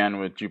continue the band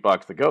with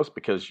Jukebox the Ghost,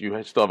 because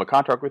you still have a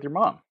contract with your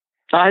mom.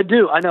 I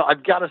do. I know.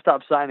 I've got to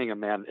stop signing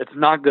them, man. It's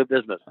not good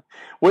business.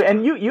 Well,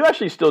 and you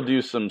actually still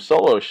do some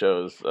solo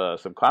shows,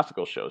 some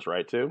classical shows,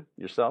 right, too,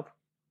 yourself?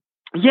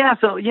 Yeah.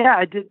 So,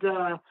 I did,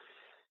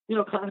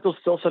 classical is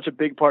still such a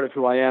big part of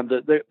who I am.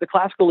 The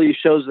classical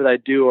shows that I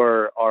do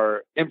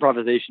are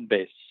improvisation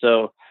based.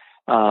 So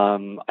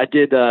I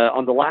did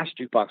on the last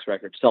Jukebox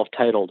record,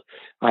 self-titled,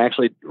 I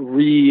actually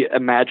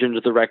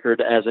reimagined the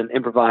record as an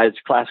improvised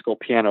classical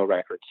piano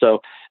record.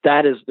 So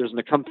there's an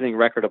accompanying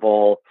record of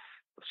all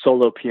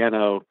solo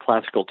piano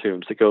classical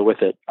tunes that go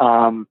with it.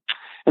 And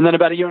then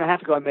about a year and a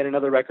half ago, I made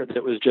another record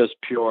that was just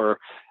pure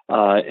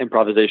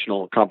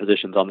improvisational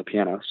compositions on the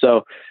piano.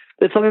 So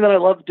it's something that I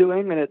love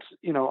doing. And it's,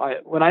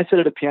 when I sit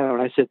at a piano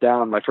and I sit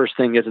down, my first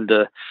thing isn't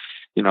to,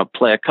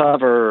 play a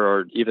cover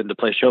or even to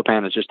play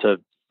Chopin. It's just to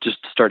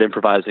start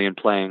improvising and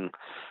playing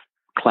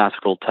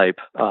classical type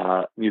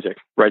music,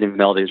 writing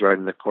melodies,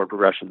 writing the chord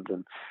progressions.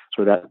 And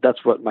so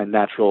that's what my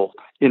natural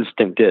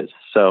instinct is.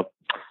 So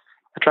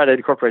I try to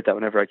incorporate that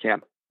whenever I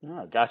can.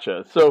 Oh,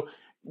 gotcha. So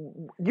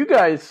you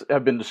guys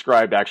have been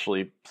described,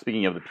 actually,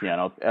 speaking of the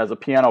piano, as a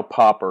piano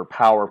pop or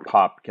power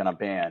pop kind of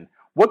band.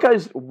 What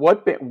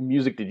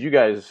music did you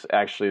guys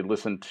actually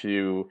listen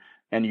to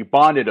and you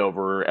bonded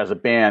over as a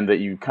band that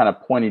you kind of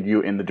pointed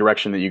you in the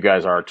direction that you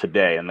guys are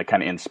today and that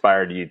kind of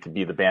inspired you to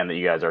be the band that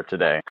you guys are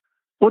today?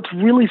 What's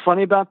really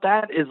funny about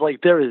that is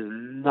like there is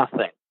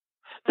nothing.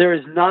 There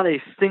is not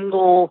a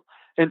single,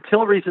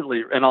 until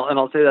recently, and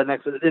I'll say that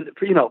next. For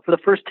the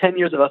first 10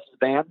 years of us as a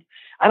band,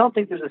 I don't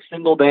think there's a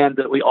single band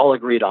that we all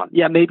agreed on.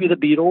 Yeah, maybe the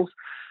Beatles,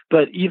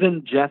 but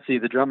even Jesse,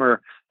 the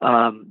drummer,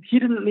 he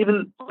didn't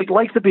even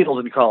like the Beatles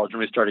in college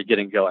when we started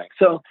getting going.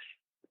 So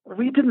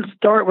we're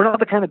not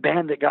the kind of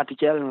band that got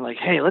together and were like,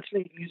 hey, let's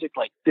make music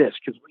like this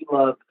because we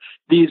love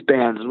these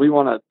bands and we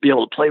want to be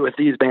able to play with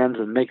these bands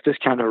and make this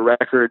kind of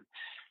record.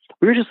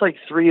 We were just like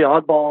three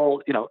oddball,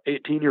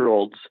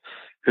 18-year-olds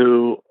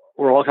who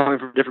were all coming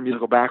from different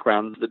musical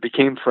backgrounds that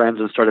became friends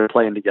and started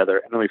playing together.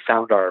 And then we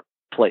found our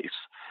place.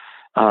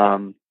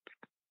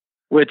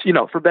 which,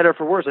 for better or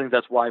for worse, I think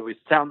that's why we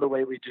sound the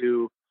way we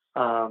do.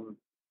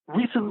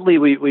 Recently,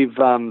 we've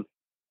and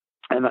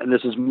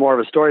this is more of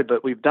a story,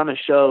 but we've done a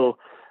show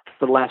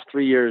for the last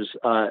 3 years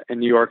in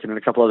New York and in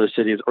a couple other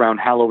cities around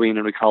Halloween,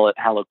 and we call it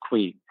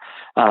Halloween.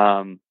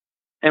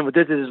 And what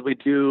this is, we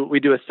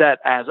do a set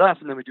as us,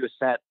 and then we do a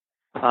set.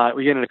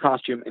 We get in a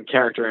costume and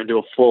character and do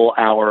a full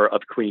hour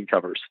of Queen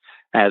covers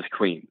as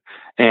Queen,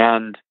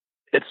 and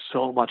it's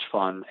so much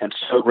fun and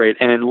so great.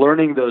 And in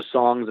learning those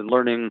songs and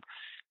learning,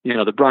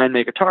 the Brian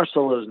May guitar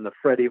solos and the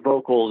Freddie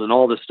vocals and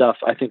all this stuff,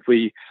 I think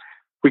we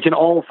can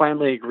all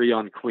finally agree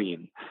on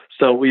Queen.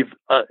 So we've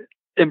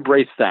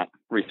embraced that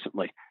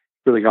recently.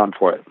 Really gone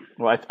for it.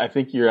 Well, I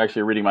think you're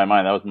actually reading my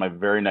mind. That was my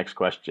very next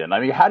question. I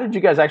mean, how did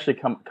you guys actually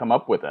come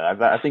up with it?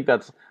 I think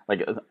that's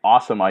like an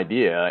awesome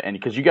idea, and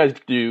because you guys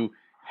do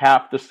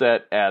half the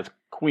set as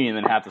Queen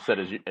and half the set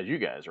as you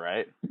guys,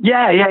 right?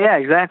 Yeah,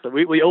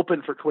 exactly. We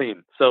open for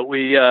Queen, so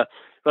we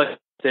but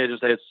they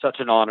just say it's such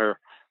an honor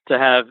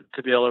to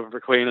be all over for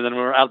Queen, and then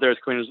when we're out there as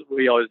Queen,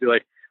 we always do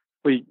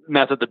we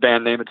mess with the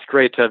band name. It's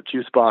great to have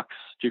Jukebox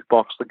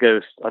the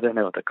Ghost. I don't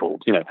know what they're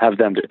called. Have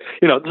them do.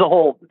 It's a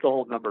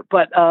whole number.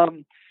 But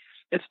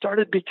it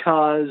started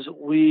because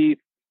we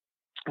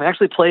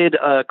actually played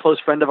a close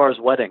friend of ours'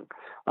 wedding,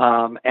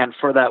 and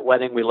for that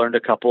wedding we learned a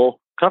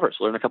couple covers,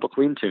 learned a couple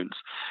Queen tunes,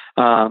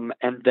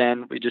 and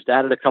then we just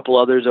added a couple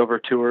others over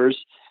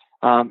tours,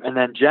 and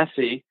then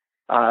Jesse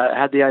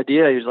had the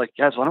idea. He was like,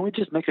 "Guys, why don't we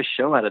just make a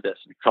show out of this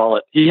and call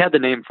it?" He had the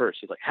name first.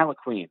 He's like,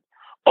 "Halloween."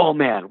 Oh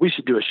man, we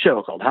should do a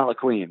show called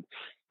Halloween.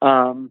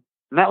 And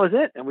that was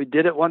it. And we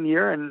did it 1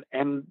 year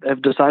and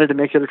have decided to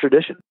make it a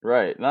tradition.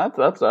 Right. And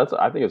that's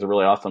I think it's a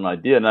really awesome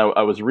idea. And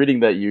I was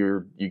reading that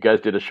you guys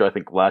did a show, I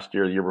think last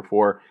year, the year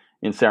before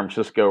in San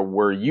Francisco,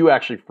 where you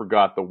actually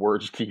forgot the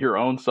words to your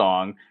own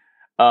song.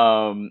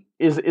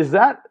 Is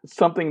that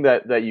something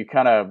that you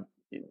kind of,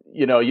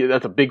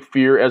 that's a big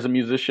fear as a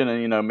musician,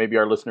 and, maybe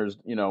our listeners,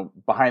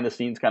 behind the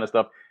scenes kind of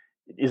stuff.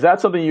 Is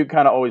that something you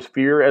kind of always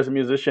fear as a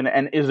musician?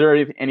 And is there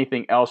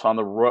anything else on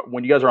the road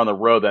when you guys are on the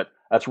road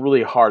that's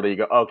really hard that you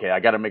go, okay, I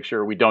got to make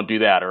sure we don't do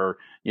that, or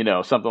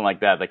something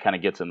like that kind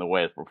of gets in the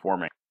way of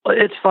performing?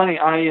 It's funny.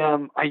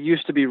 I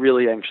used to be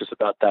really anxious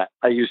about that.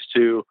 I used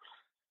to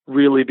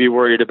really be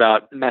worried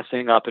about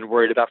messing up and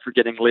worried about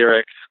forgetting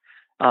lyrics.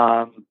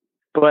 And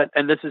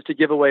this is to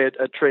give away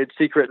a trade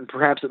secret, and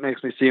perhaps it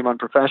makes me seem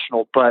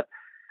unprofessional, but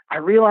I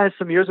realized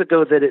some years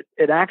ago that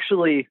it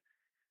actually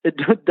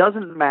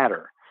doesn't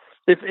matter.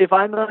 If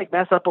I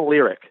mess up a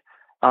lyric,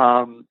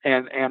 and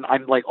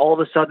I'm like, all of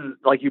a sudden,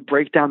 like, you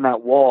break down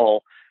that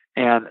wall,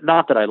 and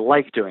not that I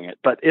like doing it,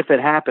 but if it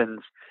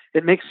happens,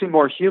 it makes me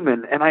more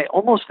human. And I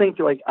almost think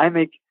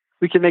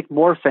we can make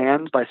more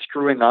fans by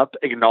screwing up,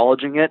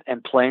 acknowledging it,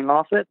 and playing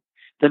off it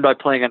than by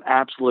playing an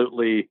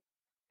absolutely,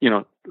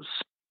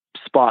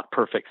 spot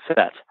perfect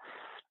set.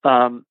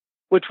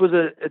 Which was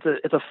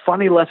it's a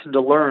funny lesson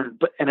to learn,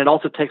 and it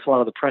also takes a lot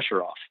of the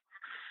pressure off.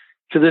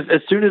 Because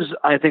as soon as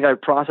I think I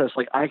process,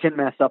 like, I can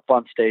mess up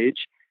on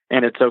stage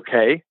and it's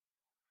okay,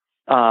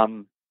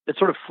 it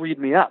sort of freed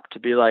me up to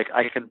be like,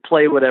 I can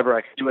play whatever,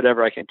 I can do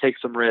whatever, I can take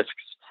some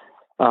risks.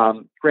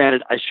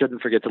 Granted, I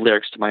shouldn't forget the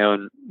lyrics to my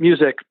own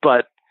music,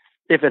 but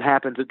if it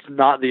happens, it's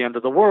not the end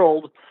of the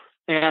world.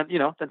 And,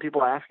 then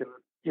people ask, and,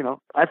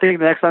 I think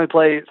the next time we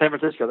play San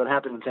Francisco, that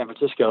happened in San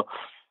Francisco,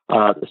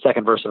 the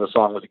second verse of the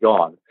song was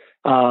gone.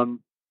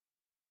 I'm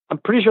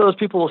pretty sure those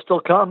people will still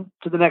come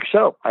to the next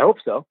show. I hope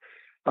so.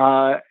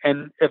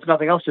 And if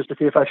nothing else, just to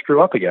see if I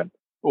screw up again.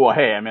 Well,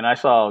 hey, I mean, I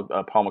saw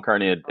Paul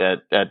McCartney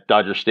at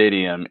Dodger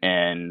Stadium,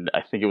 and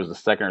I think it was the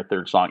second or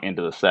third song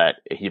into the set,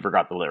 he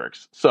forgot the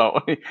lyrics.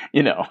 So,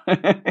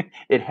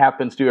 it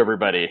happens to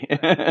everybody.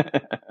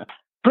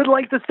 But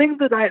the things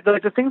that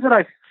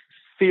I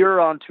fear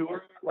on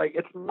tour, like,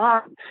 it's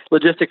not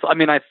logistics. I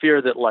mean, I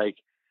fear that, like,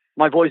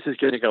 my voice is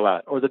going to go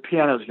out or the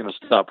piano is going to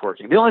stop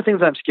working. The only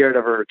things I'm scared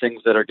of are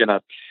things that are going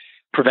to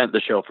prevent the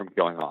show from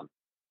going on.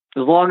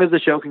 As long as the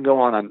show can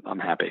go on, I'm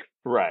happy.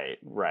 Right,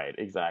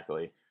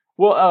 exactly.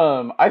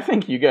 Well, I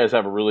think you guys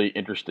have a really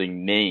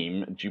interesting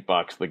name,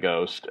 Jukebox the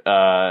Ghost.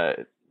 How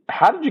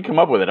did you come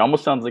up with it? It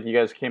almost sounds like you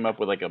guys came up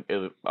with like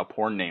a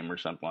porn name or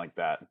something like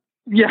that.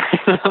 Yeah,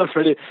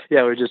 pretty.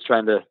 Yeah, we're just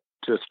trying to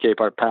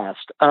escape our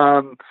past.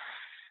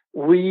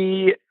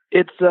 Honestly,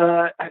 it's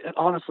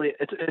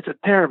a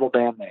terrible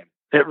band name.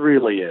 It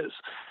really is,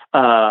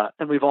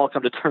 and we've all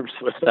come to terms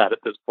with that at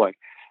this point.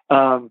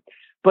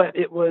 But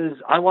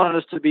I wanted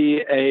us to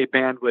be a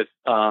band with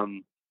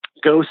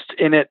ghosts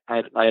in it. I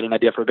had an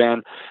idea for a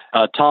band.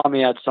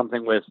 Tommy had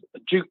something with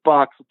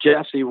Jukebox.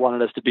 Jesse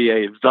wanted us to be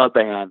the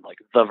band, like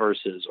the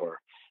Verses or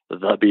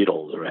the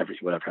Beatles or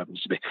whatever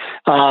happens to be.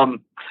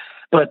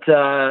 But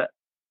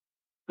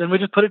then we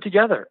just put it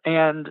together.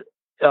 And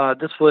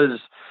this was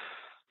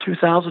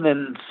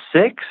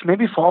 2006,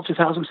 maybe fall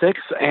 2006.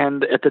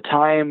 And at the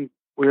time,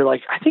 we were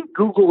like, I think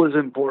Google is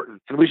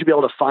important, and we should be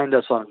able to find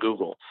us on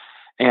Google.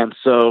 And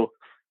so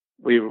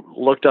we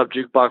looked up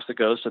Jukebox the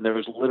Ghost, and there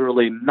was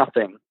literally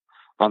nothing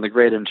on the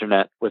great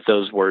internet with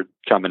those word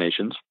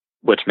combinations,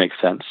 which makes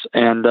sense.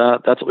 And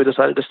that's what we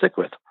decided to stick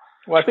with.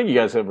 Well, I think you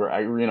guys have,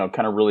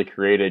 kind of really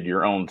created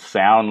your own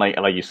sound.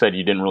 Like you said,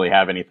 you didn't really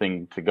have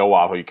anything to go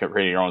off of. You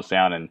created your own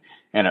sound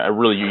and a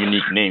really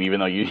unique name, even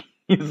though you,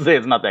 you say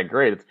it's not that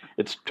great.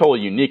 It's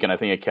totally unique, and I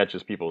think it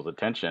catches people's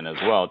attention as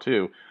well,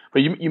 too.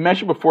 But you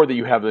mentioned before that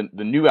you have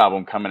the new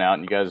album coming out,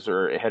 and you guys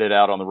are headed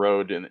out on the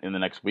road in the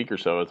next week or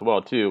so as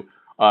well, too.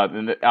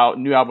 And the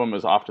new album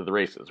is off to the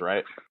races,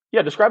 right?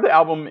 Yeah, describe the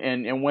album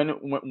and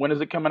when is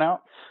it coming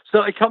out?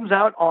 So it comes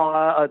out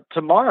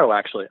tomorrow,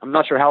 actually. I'm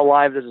not sure how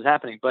live this is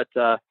happening, but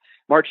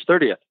March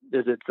 30th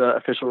is its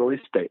official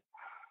release date.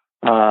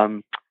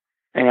 We've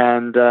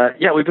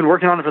been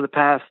working on it for the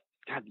past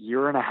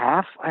year and a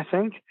half, I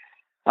think.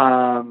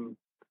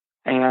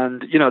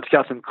 It's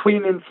got some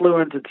Queen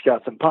influence. It's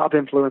got some pop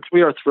influence.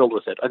 We are thrilled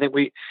with it. I think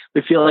we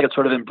feel like it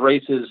sort of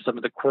embraces some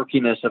of the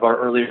quirkiness of our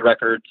early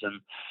records and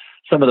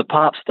some of the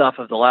pop stuff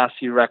of the last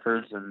few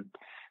records. And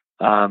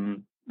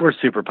we're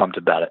super pumped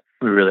about it.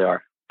 We really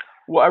are.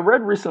 Well, I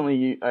read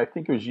recently, I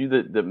think it was you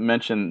that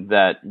mentioned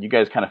that you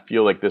guys kind of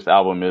feel like this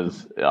album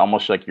is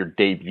almost like your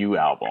debut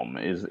album.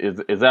 Is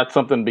that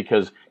something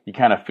because you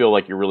kind of feel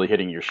like you're really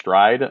hitting your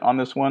stride on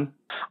this one?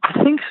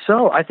 I think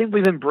so. I think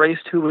we've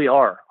embraced who we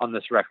are on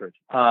this record.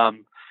 I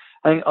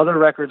think other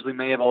records we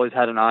may have always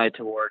had an eye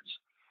towards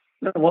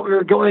what we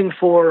were going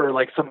for, or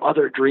like some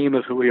other dream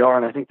of who we are.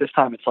 And I think this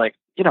time it's like,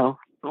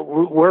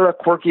 we're a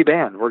quirky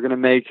band. We're going to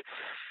make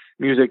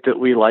music that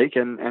we like,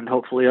 and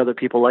hopefully other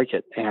people like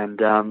it.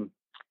 And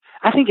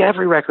I think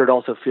every record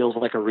also feels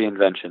like a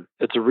reinvention.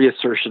 It's a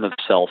reassertion of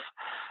self.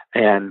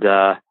 And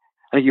I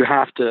think you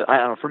have to, I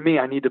don't know, for me,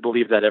 I need to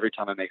believe that every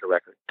time I make a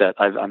record, that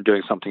I'm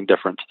doing something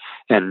different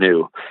and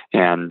new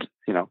and,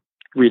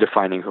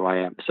 redefining who I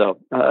am. So,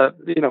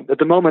 at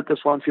the moment, this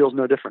one feels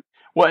no different.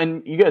 Well,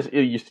 and you guys,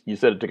 you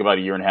said it took about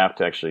a year and a half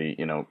to actually,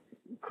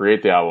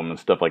 create the album and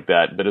stuff like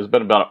that, but it's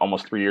been about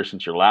almost 3 years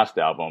since your last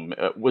album.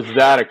 Was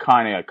that a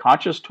kind of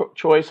conscious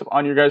choice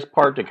on your guys'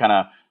 part to kind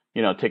of,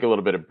 take a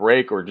little bit of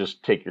break, or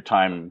just take your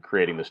time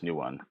creating this new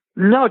one?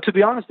 No, to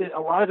be honest,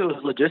 a lot of it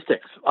was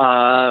logistics.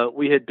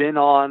 We had been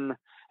on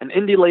an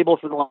indie label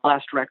for the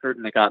last record,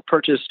 and it got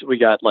purchased. We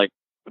got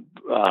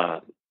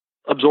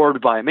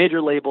absorbed by a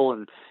major label,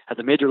 and had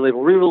the major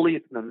label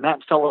re-release, and then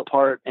that fell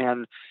apart.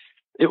 And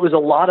it was a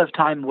lot of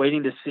time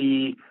waiting to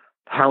see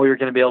how we were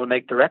going to be able to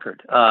make the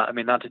record.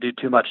 Not to do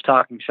too much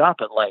talking shop,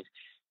 but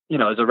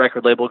is a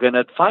record label going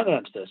to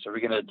finance this? Are we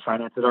going to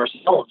finance it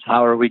ourselves?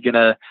 How are we going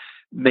to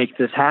make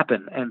this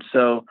happen? And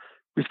so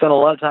we spent a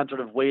lot of time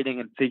sort of waiting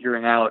and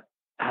figuring out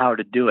how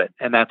to do it.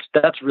 And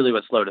that's really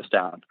what slowed us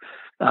down.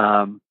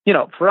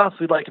 For us,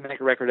 we'd like to make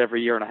a record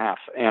every year and a half,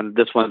 and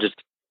this one just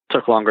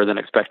took longer than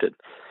expected.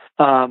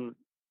 On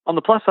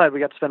the plus side,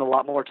 we got to spend a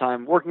lot more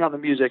time working on the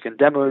music and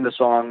demoing the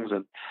songs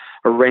and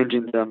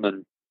arranging them.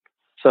 And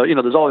so,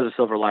 there's always a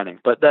silver lining,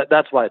 but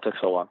that's why it took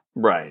so long.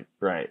 Right.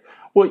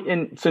 Well,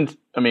 and since,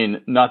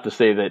 not to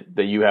say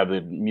that you have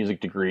the music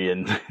degree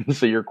and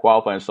so you're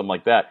qualified and something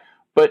like that,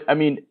 but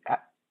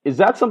is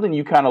that something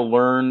you kind of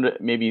learned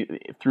maybe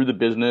through the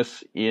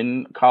business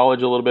in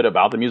college a little bit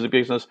about the music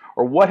business,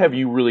 or what have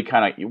you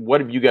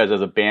guys as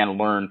a band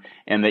learned,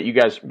 and that you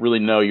guys really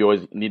know you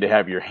always need to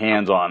have your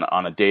hands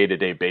on a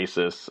day-to-day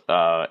basis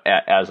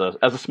as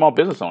a small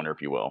business owner,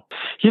 if you will?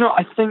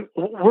 I think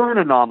we're an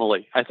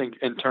anomaly, I think,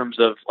 in terms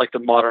of like the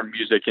modern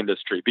music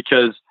industry,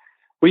 because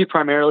we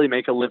primarily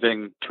make a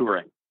living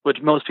touring,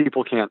 which most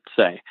people can't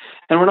say.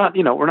 And we're not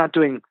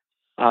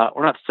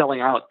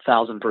selling out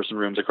 1,000-person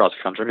rooms across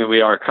the country.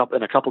 We are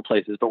in a couple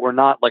places, but we're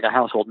not like a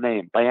household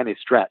name by any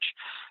stretch.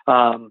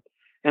 And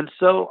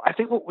so I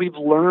think what we've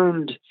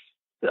learned,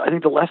 I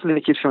think the lesson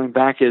that keeps coming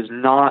back is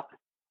not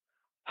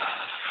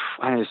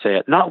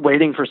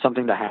waiting for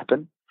something to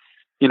happen.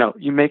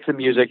 You make the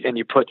music and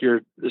you put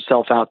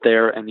yourself out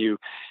there and you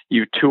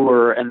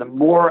tour, and the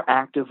more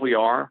active we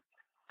are,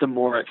 the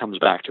more it comes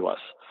back to us.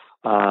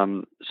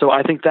 So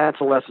I think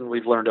that's a lesson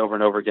we've learned over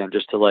and over again,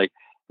 just to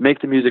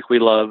make the music we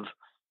love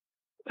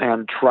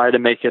and try to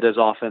make it as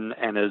often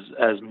and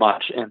as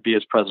much and be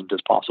as present as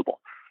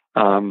possible.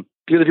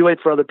 Because if you wait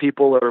for other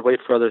people or wait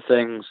for other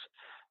things,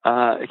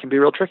 it can be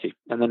real tricky,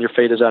 and then your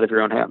fate is out of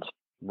your own hands.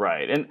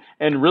 Right.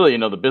 And really,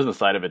 the business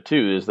side of it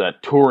too is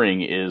that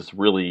touring is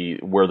really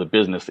where the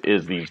business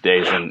is these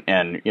days.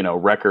 And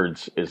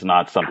records is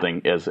not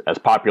something as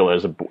popular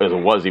as it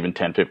was even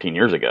 10, 15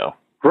 years ago.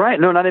 Right.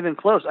 No, not even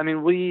close.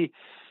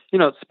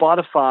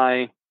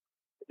 Spotify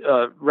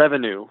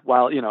revenue,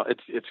 while,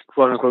 it's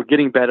quote unquote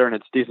getting better and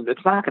it's decent,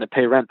 it's not going to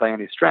pay rent by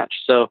any stretch.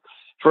 So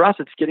for us,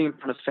 it's getting in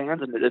front of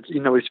fans, and it's,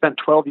 we spent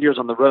 12 years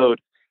on the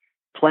road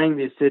playing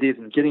these cities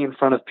and getting in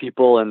front of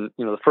people. And,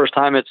 the first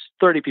time it's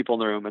 30 people in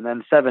the room, and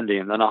then 70,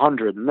 and then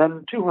 100, and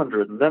then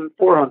 200, and then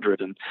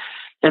 400.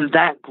 And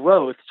that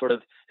growth sort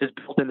of is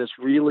built in this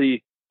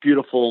really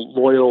beautiful,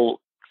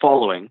 loyal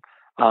following,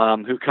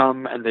 who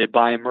come and they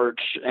buy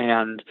merch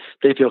and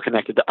they feel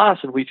connected to us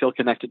and we feel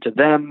connected to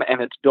them. And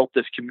it's built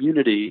this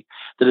community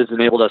that has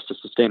enabled us to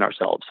sustain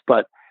ourselves.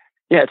 But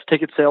yeah, it's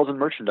ticket sales and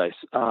merchandise,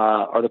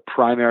 are the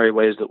primary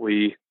ways that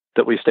we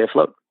stay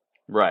afloat.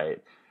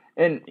 Right.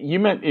 And you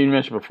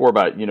mentioned before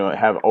about,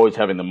 always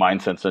having the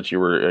mindset since you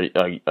were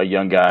a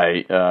young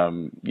guy,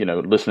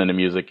 listening to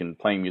music and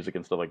playing music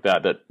and stuff like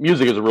that, that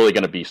music is really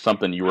going to be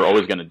something you were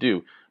always going to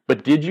do.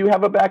 But did you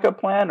have a backup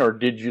plan, or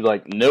did you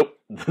like, nope,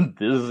 this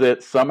is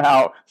it,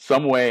 somehow,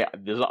 some way,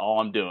 this is all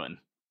I'm doing?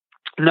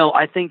 No,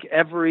 I think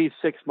every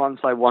 6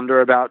 months I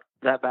wonder about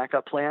that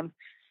backup plan,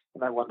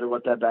 and I wonder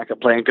what that backup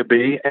plan could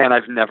be, and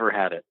I've never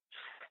had it.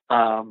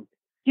 I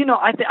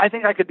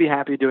think I could be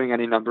happy doing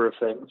any number of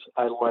things.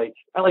 I like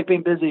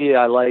being busy.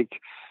 I like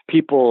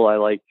people.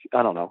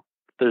 I don't know.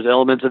 There's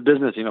elements of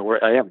business,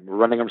 where I am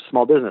running a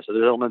small business. So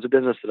there's elements of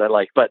business that I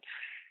like, but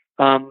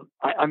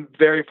I'm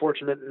very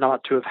fortunate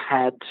not to have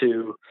had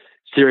to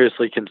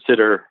seriously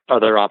consider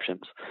other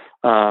options.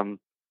 I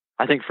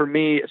think for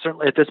me,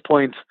 certainly at this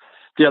point,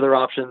 the other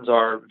options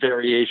are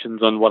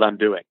variations on what I'm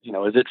doing.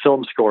 Is it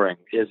film scoring?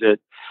 Is it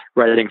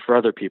writing for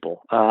other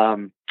people?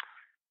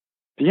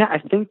 Yeah, I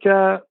think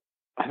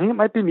it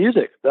might be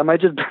music. That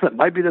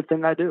might be the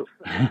thing I do.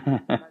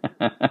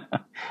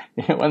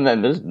 And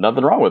then there's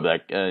nothing wrong with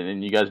that,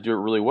 and you guys do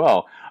it really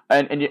well.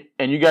 And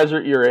you guys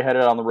you're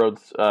headed on the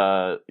roads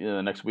in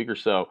the next week or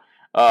so.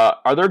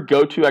 Are there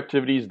go-to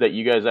activities that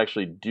you guys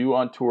actually do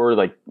on tour,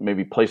 like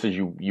maybe places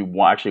you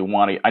actually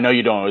want to? I know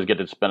you don't always get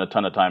to spend a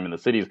ton of time in the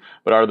cities,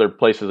 but are there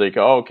places that you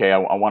go, oh, okay, I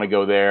want to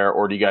go there,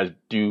 or do you guys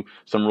do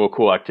some real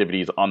cool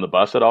activities on the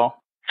bus at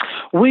all?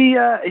 We,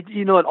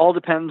 it all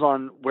depends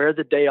on where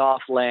the day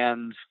off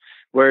lands,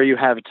 where you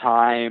have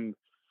time.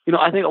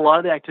 I think a lot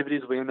of the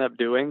activities we end up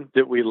doing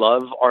that we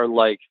love are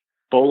like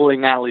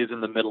bowling alleys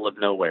in the middle of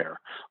nowhere,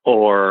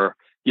 or,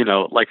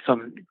 like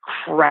some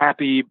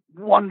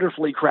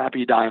wonderfully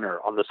crappy diner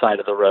on the side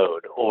of the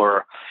road,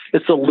 or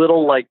it's the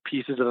little like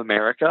pieces of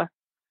America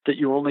that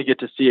you only get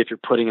to see if you're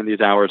putting in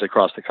these hours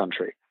across the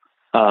country.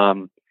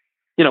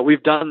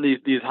 We've done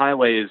these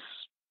highways,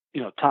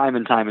 time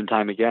and time and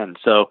time again.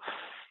 So,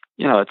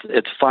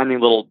 it's finding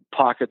little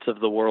pockets of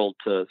the world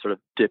to sort of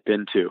dip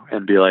into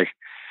and be like,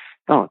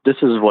 oh, this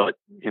is what,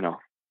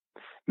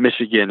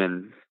 Michigan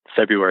in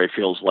February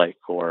feels like,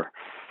 or,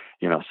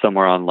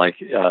 somewhere on like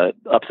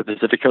up the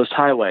Pacific Coast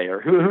Highway,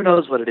 or who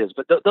knows what it is.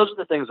 But those are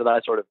the things that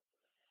I sort of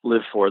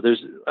live for.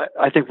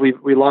 I think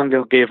we long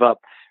ago gave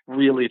up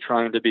really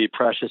trying to be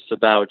precious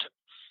about,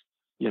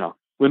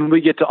 when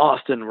we get to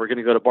Austin, we're going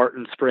to go to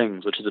Barton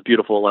Springs, which is a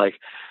beautiful, like,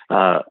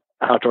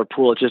 outdoor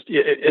pool.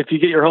 If you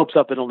get your hopes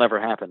up, it'll never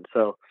happen.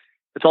 So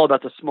it's all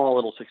about the small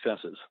little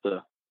successes,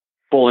 the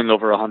bowling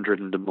over 100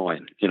 in Des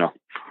Moines,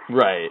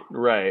 Right.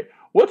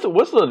 What's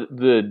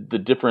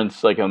the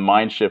difference, like a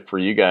mind shift for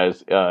you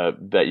guys,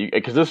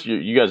 because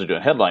you guys are doing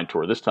a headline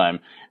tour this time.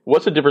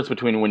 What's the difference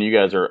between when you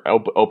guys are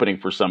opening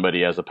for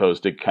somebody as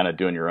opposed to kind of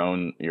doing your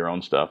own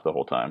stuff the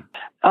whole time?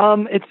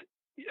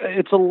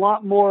 It's a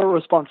lot more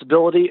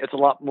responsibility. It's a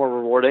lot more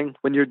rewarding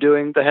when you're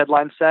doing the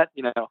headline set.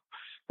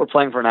 We're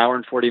playing for an hour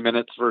and 40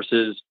 minutes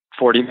versus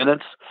 40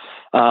 minutes.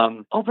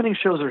 Opening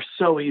shows are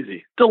so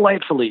easy,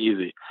 delightfully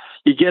easy.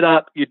 You get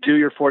up, you do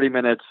your 40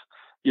 minutes,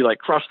 you like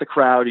crush the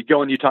crowd, you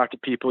go and you talk to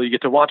people, you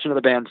get to watch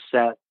another band's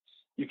set.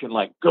 You can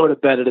like go to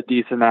bed at a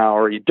decent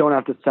hour. You don't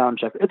have to sound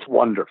check. It's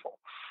wonderful.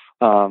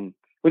 When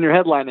you're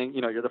headlining,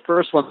 you're the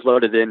first one's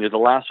loaded in, you're the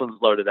last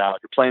one's loaded out.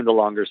 You're playing the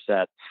longer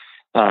set.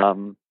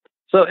 So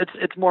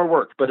it's more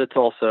work, but it's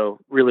also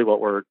really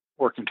what we're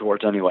working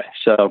towards anyway.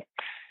 So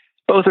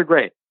both are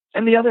great.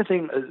 And the other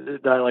thing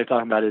that I like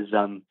talking about is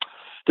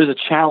there's a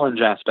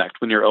challenge aspect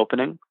when you're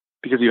opening,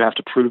 because you have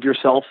to prove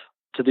yourself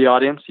to the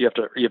audience. You have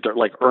to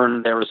like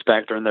earn their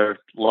respect, earn their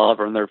love,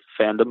 earn their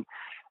fandom.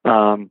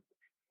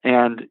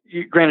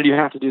 Granted, you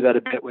have to do that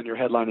a bit when you're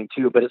headlining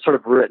too, but it's sort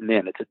of written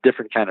in. It's a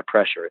different kind of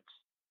pressure. It's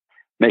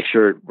make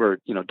sure we're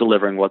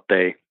delivering what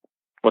they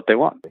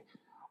want.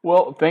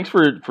 Well, thanks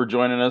for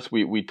joining us.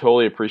 We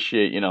totally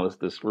appreciate,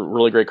 this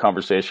really great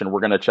conversation.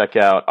 We're going to check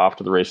out Off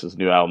to the Races'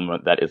 new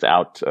album that is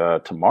out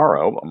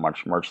tomorrow,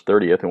 March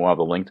 30th, and we'll have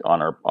the link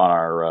on our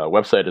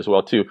website as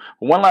well too.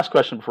 One last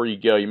question before you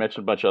go. You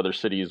mentioned a bunch of other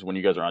cities when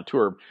you guys are on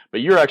tour, but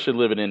you're actually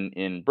living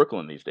in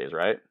Brooklyn these days,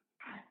 right?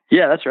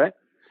 Yeah, that's right.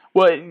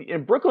 Well,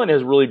 in Brooklyn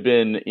has really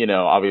been,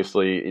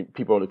 obviously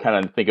people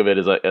kind of think of it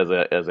as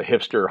a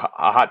hipster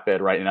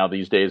hotbed right now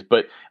these days.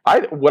 But my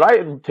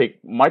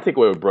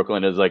takeaway with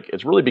Brooklyn is like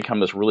it's really become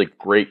this really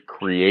great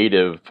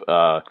creative,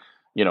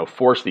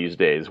 force these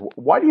days.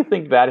 Why do you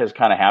think that has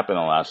kind of happened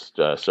in the last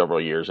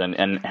several years?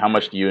 And how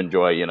much do you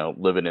enjoy,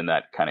 living in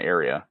that kind of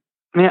area?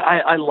 Yeah,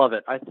 I love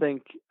it. I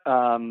think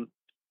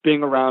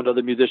being around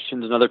other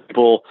musicians and other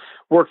people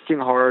working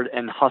hard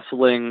and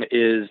hustling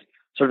is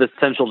sort of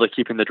essential to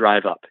keeping the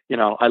drive up.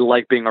 I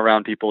like being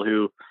around people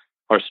who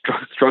are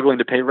struggling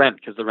to pay rent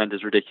because the rent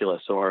is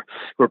ridiculous, or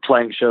who are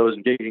playing shows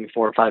and gigging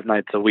 4 or 5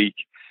 nights a week.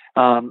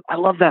 I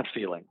love that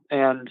feeling.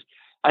 And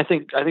I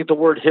think the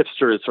word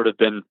hipster has sort of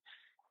been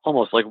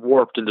almost like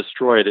warped and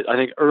destroyed. I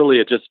think early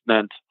it just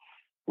meant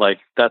like,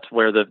 that's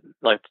where those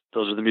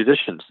are the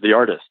musicians, the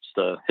artists,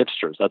 the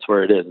hipsters, that's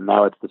where it is. And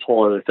now it's this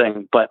whole other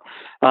thing. But,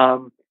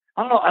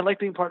 I don't know. I like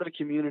being part of a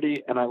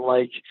community, and I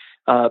like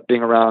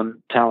being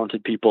around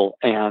talented people.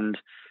 And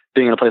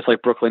being in a place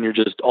like Brooklyn, you're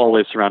just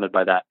always surrounded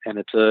by that. And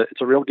it's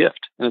a real gift,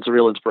 and it's a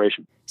real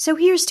inspiration. So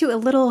here's to a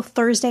little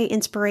Thursday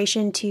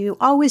inspiration to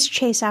always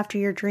chase after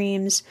your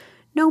dreams,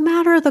 no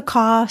matter the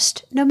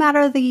cost, no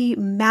matter the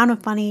amount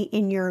of money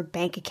in your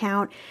bank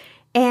account.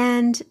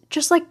 And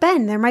just like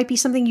Ben, there might be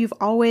something you've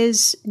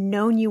always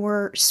known you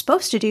were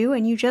supposed to do,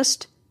 and you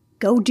just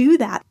go do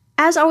that.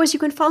 As always, you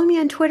can follow me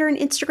on Twitter and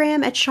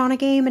Instagram at Shannah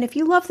Game. And if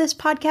you love this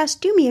podcast,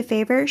 do me a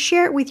favor,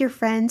 share it with your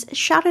friends,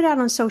 shout it out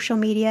on social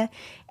media.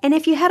 And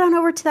if you head on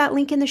over to that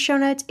link in the show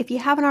notes, if you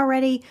haven't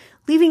already,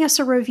 leaving us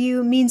a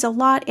review means a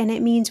lot, and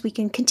it means we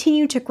can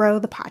continue to grow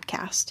the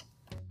podcast.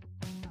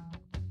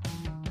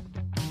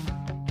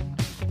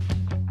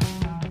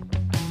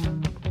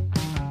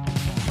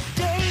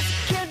 Days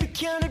can be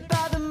counted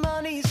by the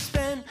money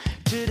spent.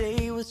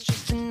 Today was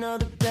just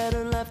another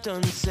better left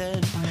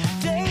unsaid.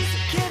 Days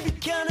can be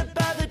counted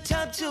by the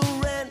time to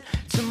rent.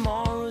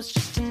 Tomorrow's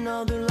just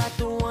another like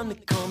the one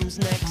that comes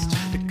next.